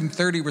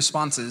 630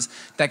 responses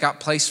that got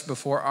placed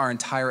before our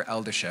entire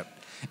eldership.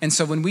 And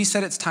so when we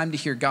said it's time to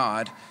hear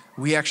God,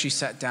 we actually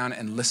sat down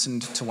and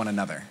listened to one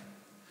another.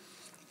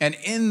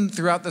 And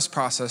throughout this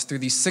process, through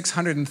these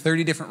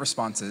 630 different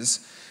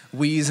responses,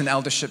 we as an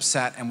eldership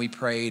sat and we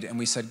prayed and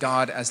we said,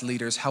 God, as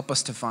leaders, help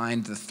us to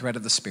find the thread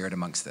of the Spirit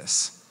amongst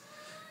this.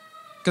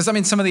 Because,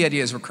 some of the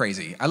ideas were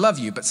crazy. I love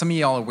you, but some of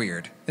y'all are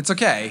weird. It's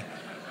okay,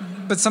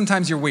 but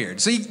sometimes you're weird.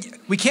 So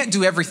we can't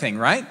do everything,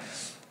 right?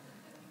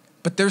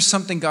 But there's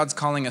something God's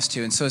calling us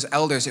to. And so as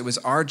elders, it was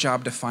our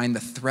job to find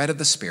the thread of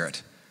the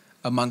Spirit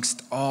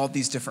amongst all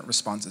these different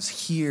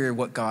responses. Hear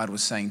what God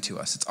was saying to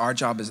us. It's our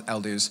job as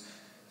elders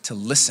to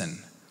listen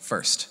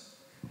first.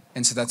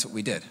 And so that's what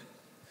we did.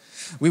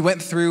 We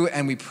went through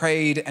and we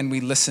prayed and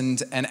we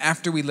listened. And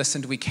after we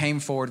listened, we came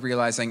forward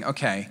realizing,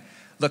 okay,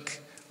 look,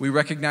 we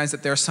recognize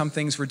that there are some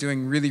things we're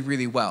doing really,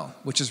 really well,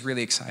 which is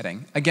really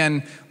exciting.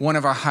 Again, one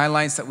of our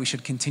highlights that we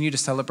should continue to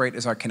celebrate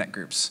is our Connect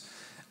groups.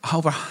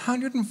 Over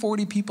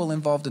 140 people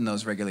involved in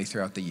those regularly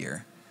throughout the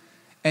year.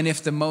 And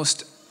if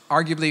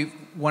arguably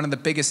one of the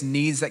biggest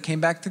needs that came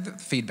back through the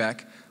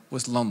feedback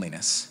was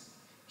loneliness.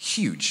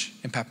 Huge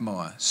in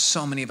Papamoa.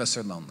 So many of us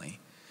are lonely.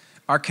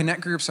 Our Connect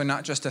groups are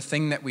not just a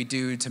thing that we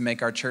do to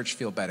make our church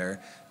feel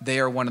better. They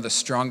are one of the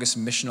strongest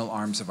missional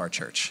arms of our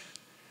church.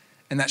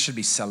 And that should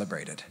be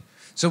celebrated.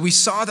 So we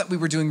saw that we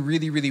were doing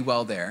really, really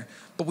well there,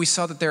 but we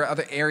saw that there are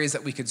other areas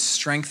that we could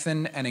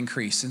strengthen and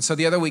increase. And so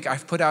the other week,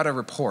 I've put out a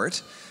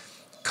report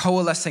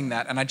coalescing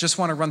that, and I just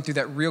want to run through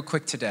that real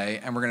quick today,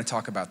 and we're going to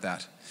talk about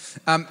that.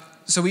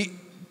 So we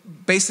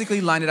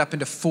basically lined it up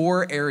into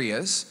 4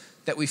 areas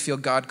that we feel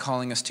God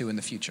calling us to in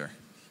the future.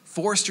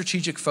 4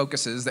 strategic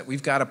focuses that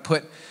we've got to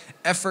put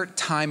effort,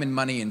 time, and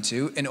money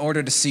into in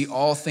order to see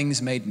all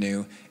things made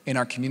new in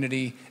our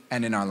community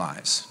and in our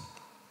lives.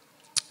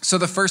 So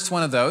the first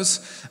one of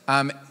those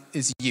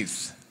is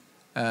youth.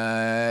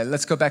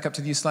 Let's go back up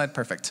to the youth slide.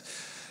 Perfect.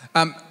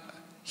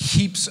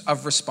 Heaps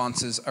of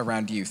responses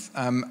around youth.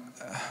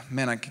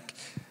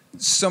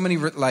 So many,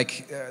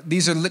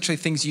 these are literally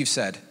things you've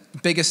said.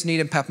 Biggest need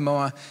in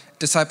Papamoa,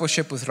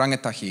 discipleship with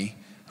rangatahi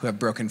who have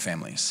broken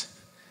families.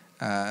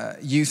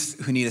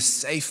 Youth who need a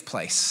safe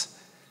place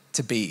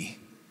to be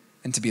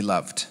and to be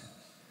loved.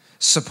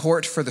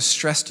 Support for the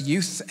stressed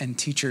youth and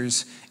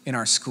teachers in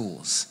our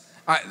schools.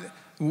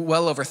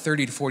 Well over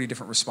 30 to 40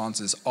 different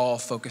responses, all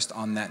focused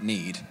on that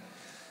need.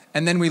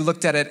 And then we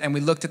looked at it and we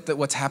looked at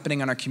what's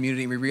happening in our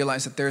community and we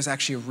realized that there's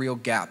actually a real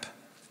gap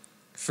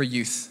for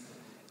youth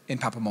in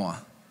Papamoa.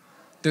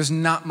 There's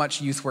not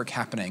much youth work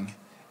happening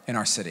in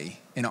our city,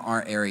 in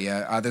our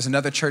area. There's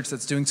another church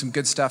that's doing some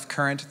good stuff,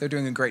 Current. They're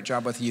doing a great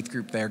job with the youth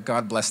group there.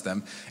 God bless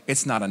them.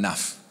 It's not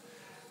enough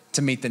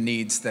to meet the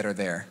needs that are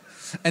there.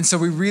 And so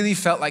we really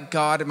felt like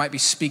God might be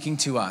speaking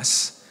to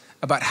us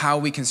about how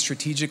we can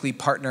strategically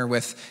partner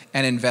with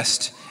and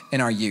invest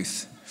in our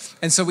youth.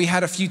 And so we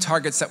had a few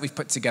targets that we've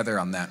put together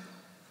on that.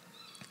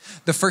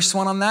 The first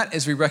one on that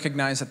is we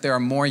recognize that there are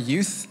more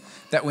youth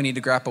that we need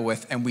to grapple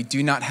with, and we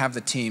do not have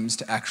the teams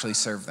to actually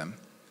serve them.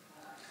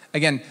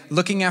 Again,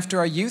 looking after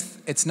our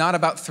youth, it's not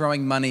about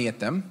throwing money at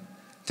them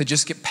to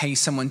just pay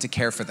someone to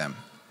care for them.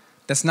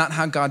 That's not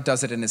how God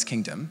does it in his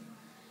kingdom.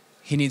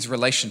 He needs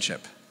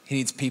relationship. He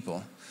needs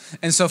people.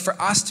 And so for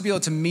us to be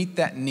able to meet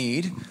that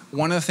need,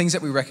 one of the things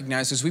that we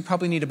recognize is we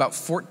probably need about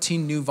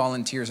 14 new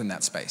volunteers in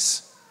that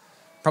space.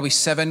 Probably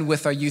 7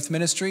 with our youth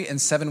ministry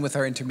and 7 with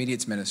our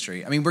intermediates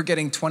ministry. We're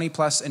getting 20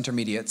 plus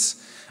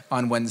intermediates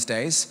on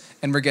Wednesdays,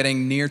 and we're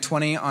getting near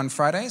 20 on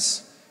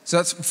Fridays. So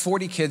that's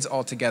 40 kids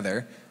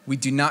altogether. We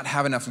do not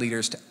have enough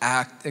leaders to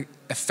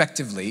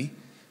effectively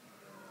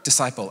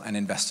disciple and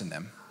invest in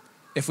them.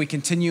 If we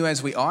continue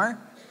as we are,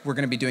 we're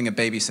going to be doing a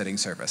babysitting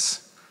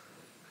service.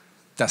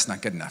 That's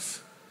not good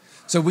enough.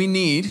 So we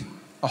need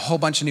a whole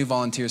bunch of new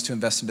volunteers to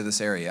invest into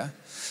this area.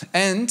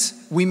 And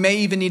we may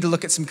even need to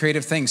look at some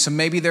creative things. So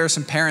maybe there are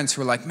some parents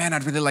who are like, man,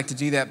 I'd really like to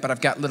do that, but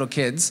I've got little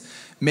kids.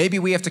 Maybe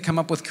we have to come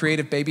up with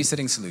creative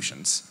babysitting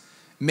solutions.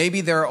 Maybe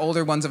there are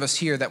older ones of us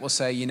here that will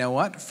say, you know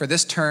what, for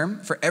this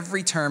term, for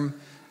every term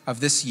of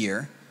this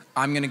year,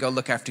 I'm going to go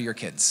look after your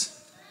kids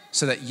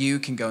so that you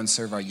can go and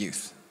serve our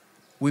youth.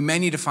 We may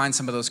need to find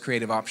some of those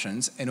creative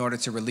options in order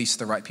to release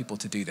the right people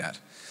to do that.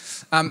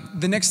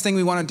 The next thing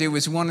we want to do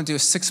is we want to do a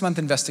 6-month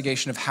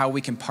investigation of how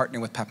we can partner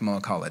with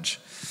Papamoa College.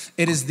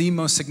 It is the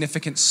most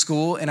significant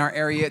school in our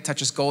area. It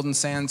touches Golden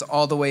Sands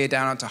all the way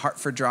down onto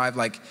Hartford Drive.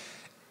 Like,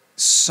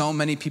 so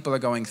many people are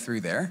going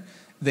through there.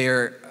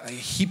 There are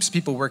heaps of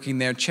people working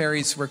there.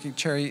 Cherry's working.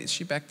 Cherry, is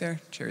she back there?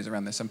 Cherry's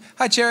around there.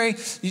 Hi, Cherry.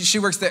 She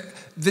works there.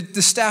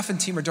 The staff and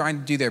team are trying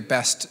to do their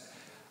best,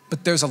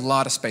 but there's a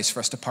lot of space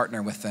for us to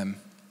partner with them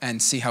and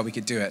see how we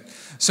could do it.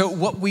 So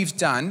what we've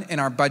done in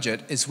our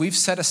budget is we've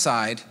set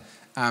aside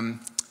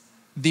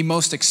the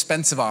most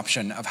expensive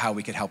option of how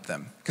we could help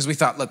them. Because we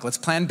thought, look, let's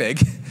plan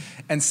big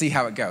and see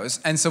how it goes.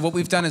 And so what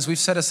we've done is we've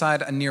set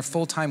aside a near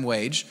full-time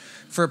wage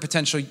for a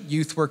potential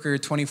youth worker,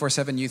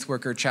 24/7 youth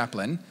worker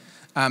chaplain,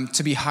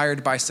 to be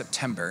hired by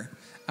September,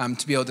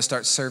 to be able to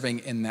start serving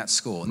in that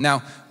school.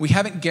 Now, we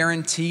haven't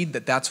guaranteed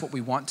that that's what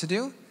we want to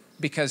do,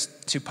 because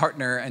to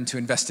partner and to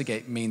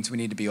investigate means we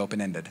need to be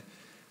open-ended,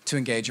 to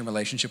engage in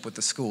relationship with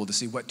the school to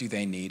see what do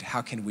they need,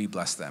 how can we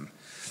bless them.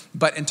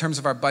 But in terms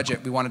of our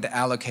budget, we wanted to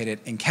allocate it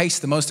in case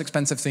the most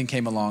expensive thing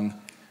came along,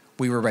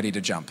 we were ready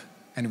to jump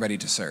and ready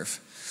to serve.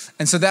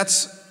 And so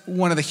that's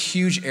one of the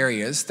huge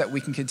areas that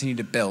we can continue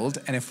to build.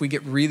 And if we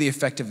get really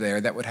effective there,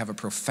 that would have a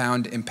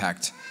profound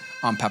impact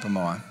on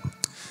Papamoa.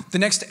 The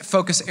next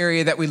focus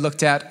area that we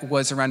looked at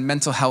was around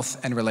mental health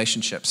and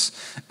relationships.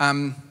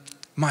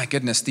 My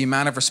goodness, the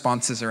amount of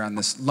responses around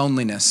this,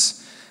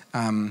 loneliness.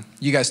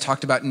 You guys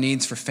talked about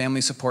needs for family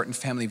support and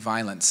family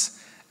violence.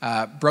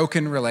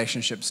 Broken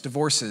relationships,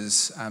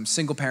 divorces,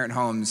 single-parent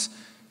homes,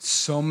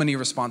 so many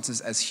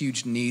responses as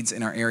huge needs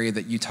in our area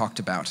that you talked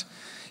about.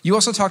 You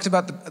also talked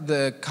about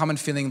the common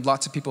feeling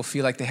lots of people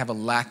feel like they have a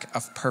lack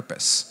of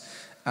purpose.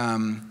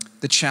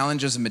 The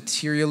challenges of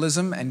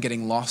materialism and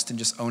getting lost in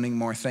just owning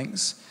more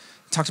things.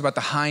 You talked about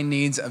the high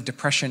needs of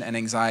depression and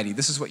anxiety.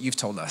 This is what you've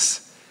told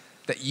us,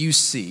 that you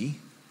see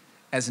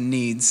as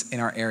needs in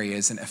our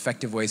areas and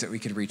effective ways that we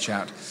could reach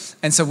out.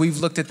 And so we've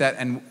looked at that,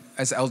 and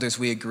as elders,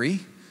 we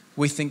agree.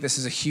 We think this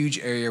is a huge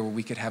area where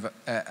we could have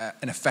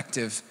an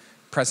effective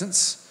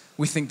presence.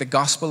 We think the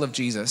gospel of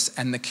Jesus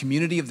and the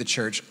community of the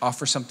church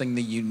offer something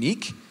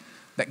unique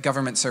that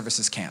government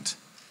services can't.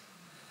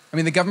 I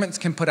mean, the government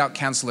can put out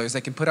counselors,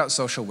 they can put out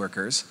social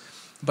workers,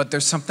 but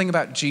there's something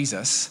about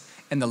Jesus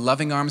and the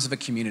loving arms of a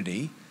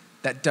community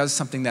that does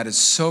something that is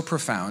so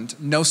profound.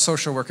 No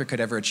social worker could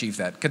ever achieve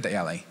that, could they,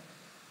 Ellie?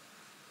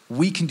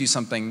 We can do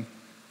something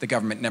the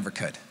government never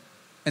could.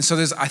 And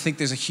so I think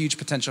there's a huge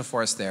potential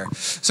for us there.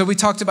 So we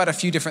talked about a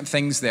few different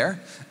things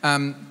there.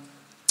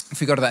 If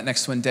we go to that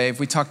next one, Dave,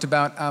 we talked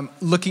about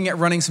looking at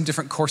running some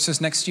different courses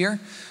next year,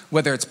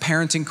 whether it's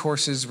parenting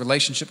courses,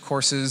 relationship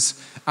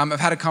courses. I've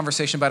had a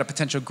conversation about a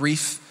potential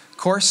grief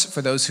course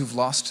for those who've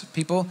lost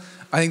people.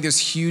 I think there's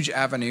huge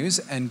avenues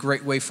and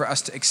great way for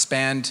us to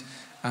expand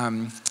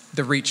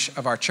the reach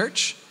of our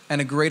church, and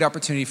a great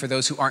opportunity for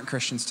those who aren't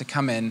Christians to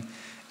come in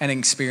and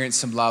experience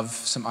some love,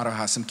 some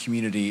aroha, some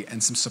community,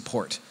 and some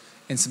support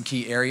in some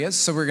key areas.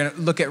 So we're going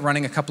to look at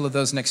running a couple of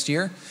those next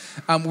year.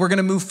 We're going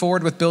to move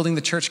forward with building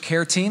the church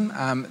care team.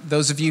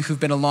 Those of you who've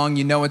been along,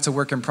 you know it's a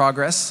work in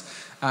progress.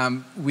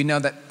 We know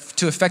that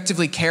to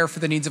effectively care for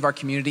the needs of our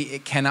community,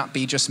 it cannot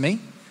be just me.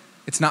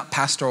 It's not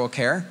pastoral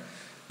care,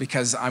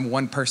 because I'm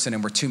one person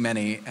and we're too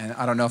many, and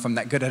I don't know if I'm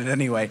that good at it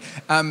anyway.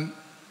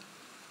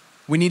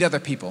 We need other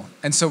people.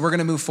 And so we're going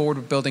to move forward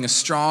with building a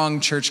strong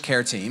church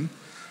care team,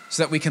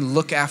 so that we can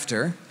look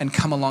after and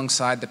come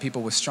alongside the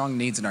people with strong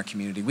needs in our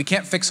community. We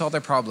can't fix all their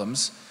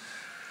problems,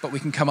 but we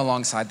can come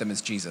alongside them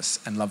as Jesus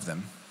and love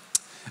them.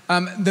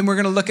 Then we're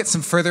going to look at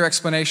some further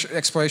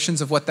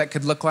explorations of what that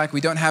could look like.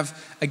 We don't have,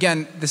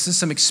 again, this is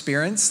some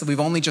experience that we've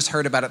only just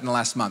heard about it in the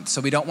last month.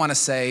 So we don't want to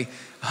say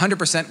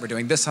 100% we're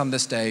doing this on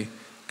this day,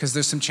 because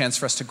there's some chance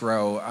for us to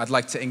grow. I'd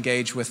like to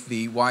engage with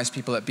the wise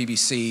people at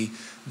BBC,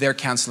 their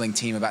counseling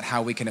team, about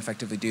how we can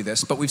effectively do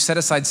this. But we've set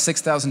aside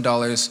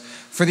 $6,000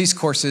 for these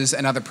courses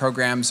and other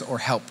programs or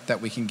help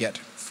that we can get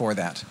for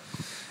that.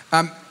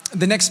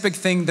 The next big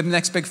thing, the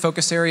next big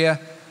focus area,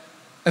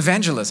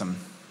 evangelism.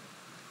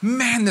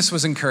 Man, this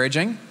was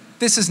encouraging.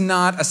 This is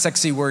not a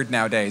sexy word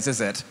nowadays, is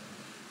it?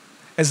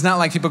 It's not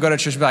like people go to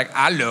church and be like,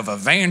 I love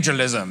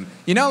evangelism.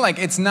 You know, like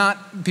it's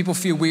not, people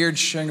feel weird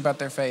sharing about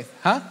their faith.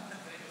 Huh?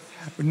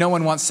 No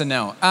one wants to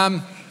know.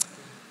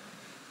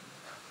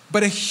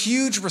 But a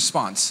huge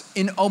response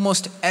in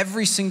almost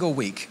every single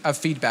week of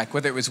feedback,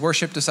 whether it was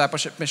worship,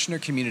 discipleship, mission, or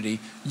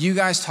community, you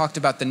guys talked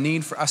about the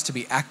need for us to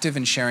be active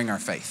in sharing our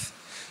faith.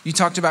 You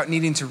talked about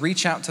needing to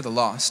reach out to the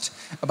lost,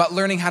 about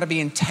learning how to be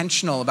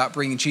intentional about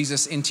bringing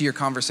Jesus into your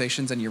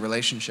conversations and your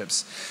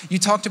relationships. You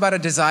talked about a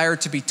desire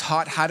to be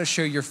taught how to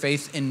share your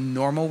faith in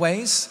normal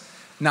ways,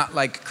 not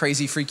like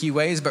crazy, freaky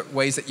ways, but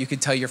ways that you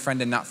could tell your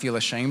friend and not feel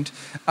ashamed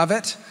of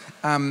it.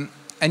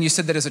 And you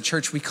said that as a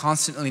church, we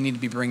constantly need to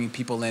be bringing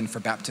people in for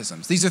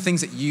baptisms. These are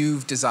things that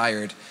you've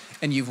desired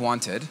and you've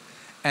wanted.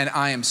 And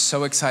I am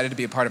so excited to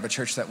be a part of a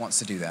church that wants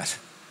to do that.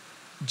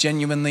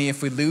 Genuinely,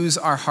 if we lose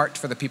our heart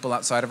for the people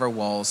outside of our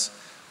walls,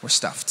 we're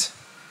stuffed.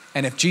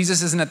 And if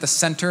Jesus isn't at the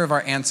center of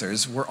our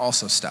answers, we're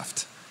also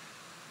stuffed.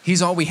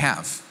 He's all we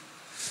have.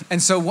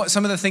 And so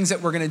some of the things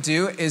that we're going to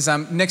do is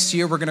next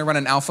year we're going to run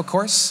an alpha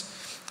course.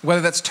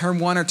 Whether that's term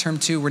 1 or term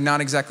 2, we're not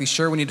exactly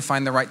sure. We need to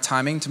find the right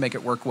timing to make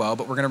it work well,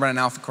 but we're going to run an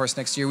alpha course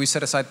next year. We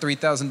set aside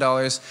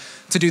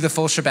 $3,000 to do the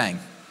full shebang,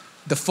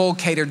 the full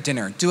catered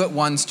dinner. Do it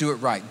once, do it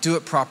right, do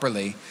it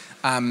properly.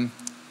 And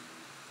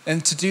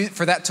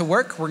for that to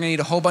work, we're going to need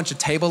a whole bunch of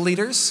table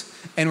leaders,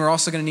 and we're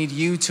also going to need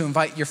you to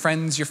invite your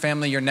friends, your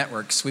family, your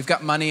networks. We've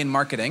got money in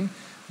marketing,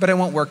 but it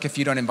won't work if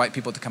you don't invite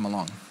people to come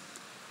along.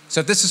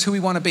 So if this is who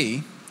we want to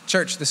be,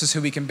 church, this is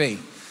who we can be.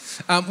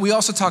 We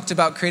also talked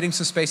about creating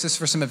some spaces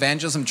for some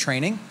evangelism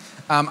training.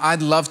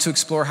 I'd love to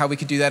explore how we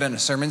could do that in a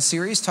sermon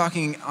series,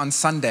 talking on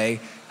Sunday,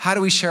 how do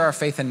we share our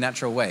faith in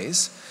natural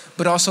ways,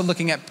 but also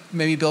looking at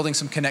maybe building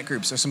some connect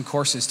groups or some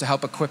courses to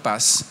help equip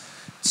us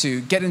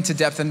to get into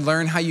depth and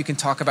learn how you can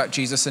talk about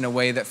Jesus in a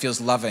way that feels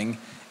loving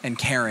and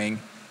caring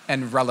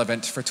and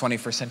relevant for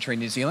 21st century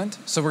New Zealand.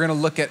 So we're going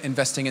to look at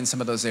investing in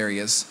some of those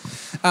areas.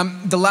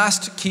 The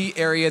last key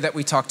area that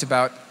we talked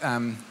about,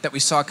 that we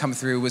saw come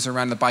through, was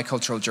around the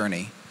bicultural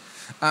journey.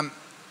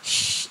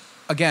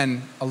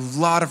 Again, a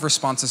lot of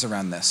responses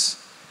around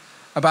this,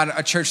 about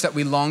a church that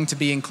we long to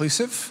be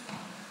inclusive.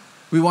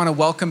 We want to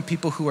welcome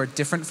people who are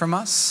different from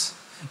us.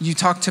 You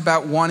talked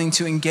about wanting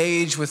to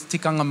engage with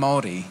tikanga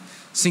Māori,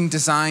 seeing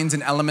designs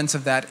and elements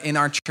of that in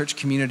our church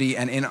community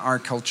and in our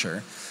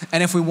culture.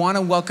 And if we want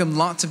to welcome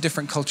lots of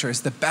different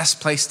cultures, the best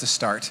place to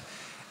start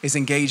is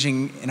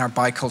engaging in our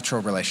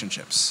bicultural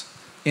relationships.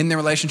 In the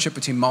relationship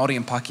between Māori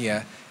and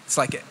Pākehā, it's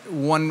like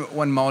one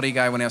Māori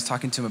guy, when I was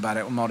talking to him about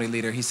it, one Māori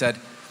leader, he said,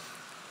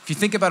 if you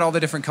think about all the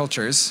different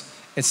cultures,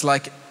 it's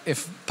like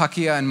if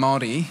Pākehā and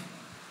Māori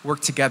work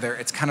together,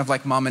 it's kind of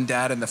like mom and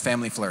dad and the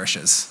family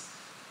flourishes.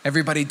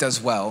 Everybody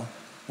does well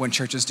when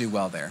churches do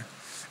well there.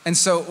 And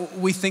so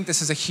we think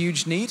this is a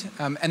huge need.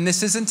 And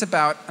this isn't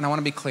about, and I want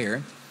to be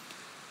clear,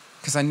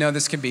 because I know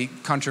this can be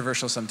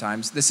controversial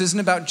sometimes, this isn't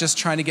about just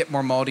trying to get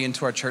more Māori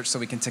into our church so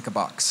we can tick a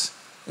box.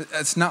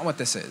 That's not what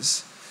this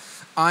is.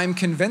 I'm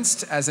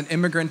convinced, as an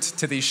immigrant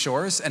to these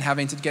shores and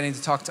getting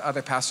to talk to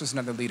other pastors and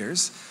other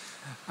leaders,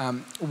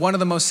 one of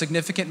the most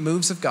significant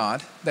moves of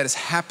God that is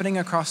happening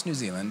across New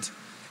Zealand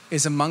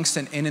is amongst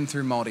and in and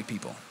through Māori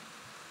people.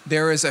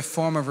 There is a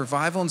form of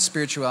revival and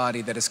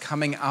spirituality that is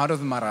coming out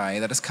of marae,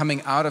 that is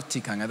coming out of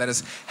tikanga, that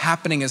is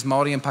happening as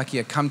Māori and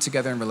Pākehā come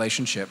together in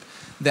relationship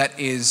that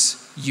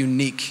is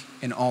unique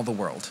in all the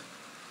world.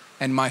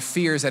 And my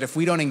fear is that if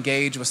we don't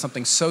engage with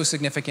something so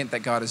significant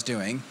that God is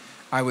doing,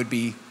 I would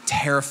be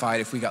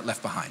terrified if we got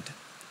left behind,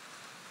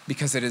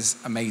 because it is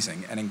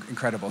amazing and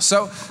incredible.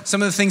 So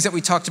some of the things that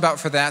we talked about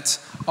for that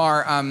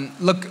are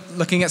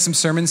looking at some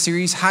sermon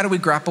series. How do we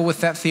grapple with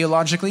that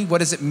theologically? What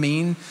does it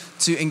mean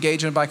to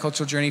engage in a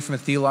bicultural journey from a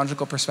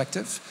theological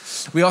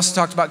perspective? We also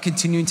talked about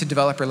continuing to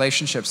develop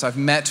relationships. I've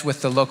met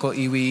with the local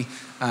iwi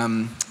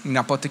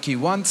Ngapotiki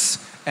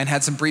once and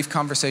had some brief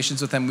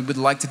conversations with them. We would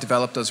like to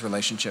develop those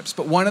relationships.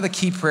 But one of the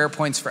key prayer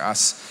points for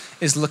us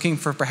is looking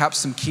for perhaps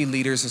some key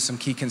leaders or some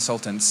key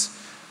consultants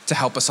to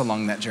help us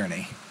along that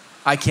journey.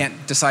 I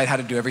can't decide how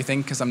to do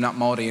everything because I'm not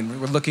Māori,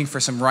 and we're looking for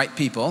some right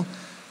people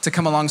to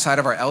come alongside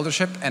of our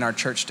eldership and our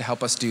church to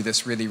help us do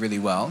this really, really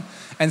well.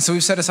 And so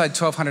we've set aside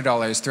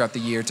 $1,200 throughout the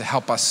year to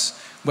help us,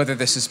 whether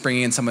this is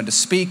bringing in someone to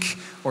speak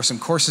or some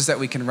courses that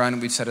we can run.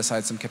 We've set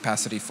aside some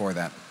capacity for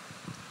that.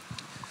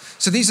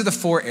 So these are the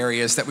 4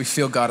 areas that we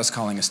feel God is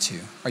calling us to: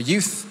 our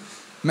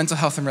youth, mental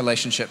health and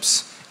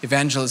relationships,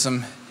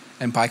 evangelism,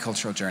 and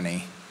bicultural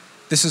journey.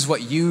 This is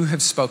what you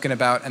have spoken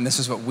about, and this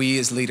is what we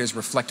as leaders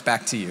reflect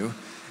back to you,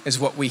 is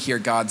what we hear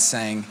God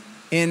saying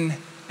in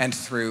and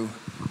through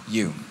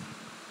you.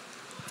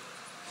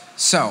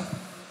 So,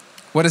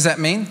 what does that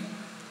mean?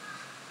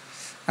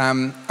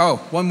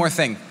 One more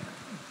thing.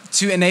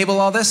 To enable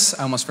all this,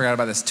 I almost forgot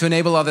about this. To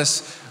enable all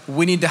this,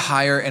 we need to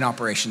hire an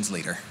operations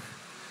leader.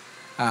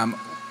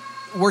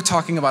 We're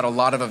talking about a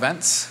lot of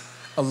events,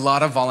 a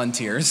lot of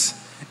volunteers,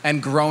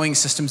 and growing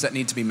systems that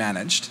need to be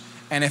managed.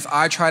 And if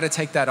I try to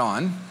take that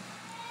on,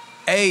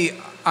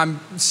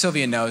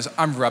 Sylvia knows,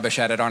 I'm rubbish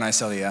at it, aren't I,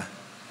 Sylvia?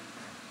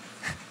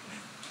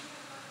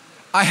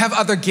 I have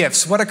other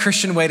gifts. What a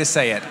Christian way to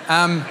say it.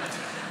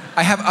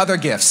 I have other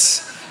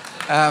gifts.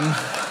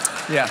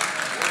 Yeah.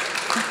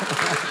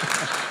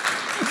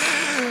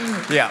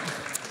 Yeah.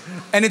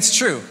 And it's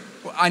true.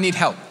 I need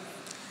help.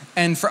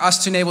 And for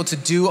us to be able to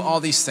do all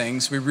these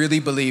things, we really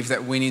believe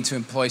that we need to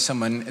employ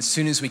someone as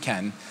soon as we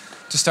can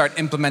to start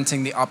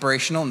implementing the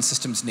operational and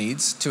systems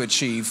needs to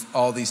achieve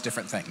all these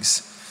different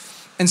things.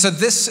 And so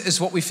this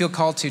is what we feel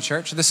called to,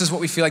 church. This is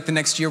what we feel like the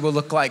next year will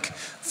look like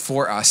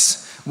for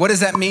us. What does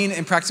that mean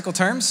in practical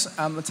terms?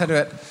 Let's head to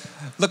it.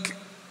 Look,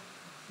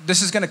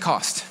 this is going to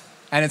cost.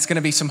 and it's going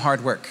to be some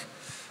hard work.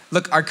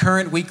 Look, our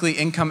current weekly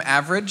income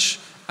average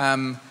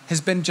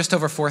has been just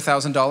over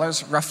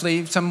 $4,000,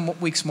 roughly, some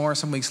weeks more,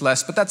 some weeks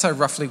less, but that's our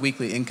roughly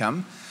weekly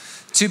income.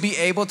 To be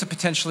able to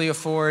potentially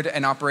afford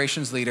an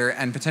operations leader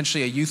and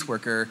potentially a youth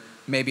worker,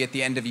 maybe at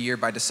the end of the year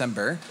by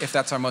December, if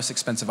that's our most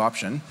expensive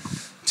option,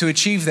 to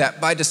achieve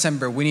that by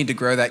December, we need to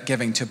grow that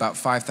giving to about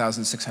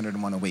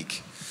 $5,601 a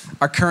week.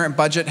 Our current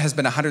budget has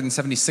been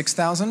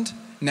 $176,000.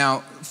 Now,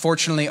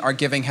 fortunately, our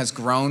giving has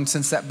grown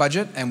since that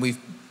budget, and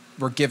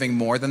we're giving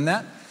more than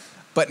that.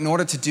 But in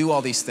order to do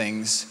all these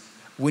things,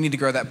 we need to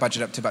grow that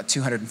budget up to about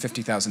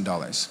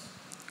 $250,000,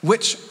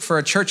 which for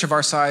a church of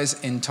our size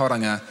in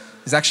Tauranga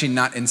is actually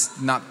not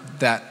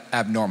that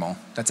abnormal.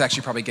 That's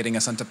actually probably getting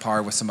us onto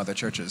par with some other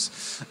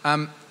churches.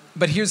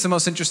 But here's the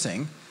most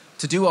interesting.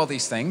 To do all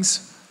these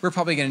things, we're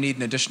probably going to need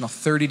an additional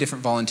 30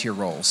 different volunteer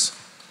roles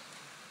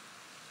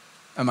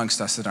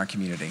amongst us in our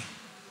community.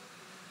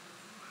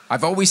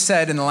 I've always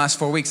said in the last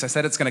 4 weeks, I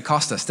said it's going to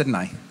cost us, didn't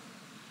I?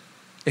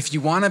 If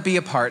you want to be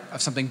a part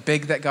of something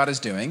big that God is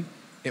doing,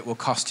 it will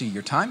cost you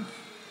your time.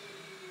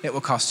 It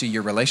will cost you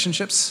your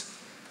relationships.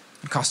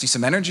 It'll cost you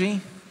some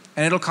energy,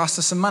 and it'll cost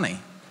us some money.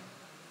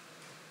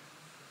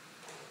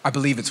 I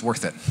believe it's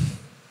worth it.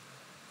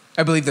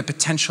 I believe the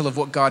potential of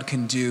what God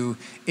can do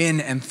in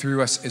and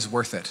through us is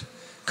worth it.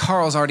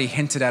 Carl's already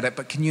hinted at it,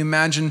 but can you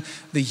imagine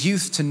the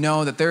youth to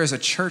know that there is a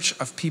church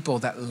of people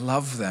that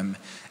love them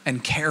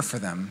and care for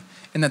them,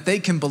 and that they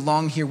can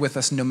belong here with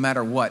us no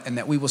matter what, and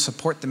that we will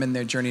support them in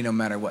their journey no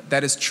matter what?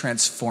 That is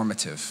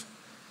transformative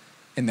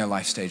in their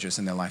life stages,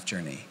 in their life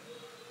journey.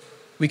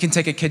 We can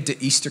take a kid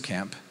to Easter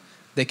camp,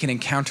 they can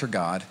encounter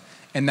God,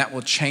 and that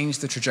will change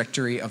the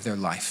trajectory of their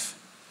life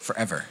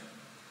forever.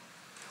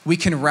 We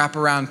can wrap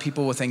around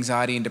people with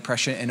anxiety and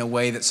depression in a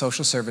way that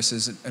social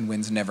services and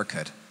WINS never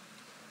could.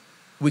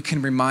 We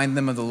can remind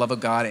them of the love of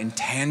God in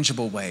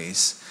tangible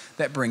ways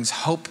that brings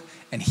hope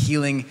and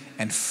healing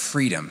and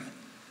freedom.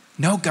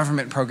 No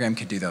government program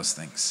can do those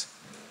things.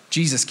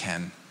 Jesus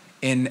can,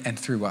 in and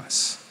through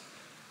us.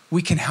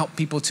 We can help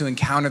people to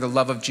encounter the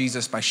love of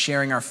Jesus by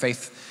sharing our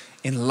faith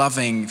in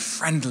loving,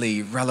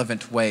 friendly,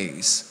 relevant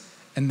ways,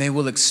 and they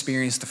will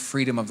experience the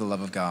freedom of the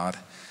love of God.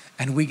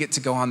 And we get to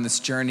go on this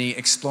journey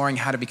exploring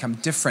how to become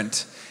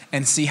different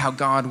and see how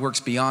God works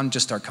beyond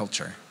just our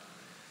culture.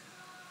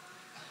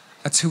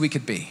 That's who we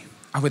could be.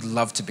 I would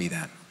love to be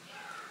that.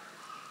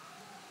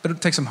 But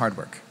it'll take some hard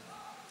work.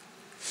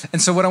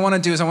 And so what I want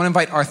to do is I want to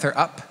invite Arthur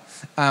up.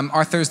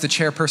 Arthur is the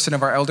chairperson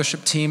of our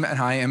eldership team, and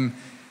I am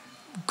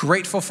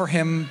grateful for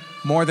him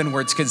more than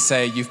words could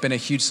say. You've been a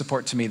huge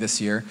support to me this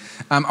year.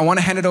 I want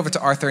to hand it over to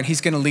Arthur, and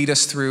he's going to lead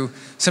us through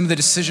some of the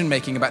decision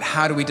making about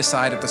how do we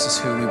decide if this is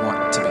who we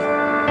want to be.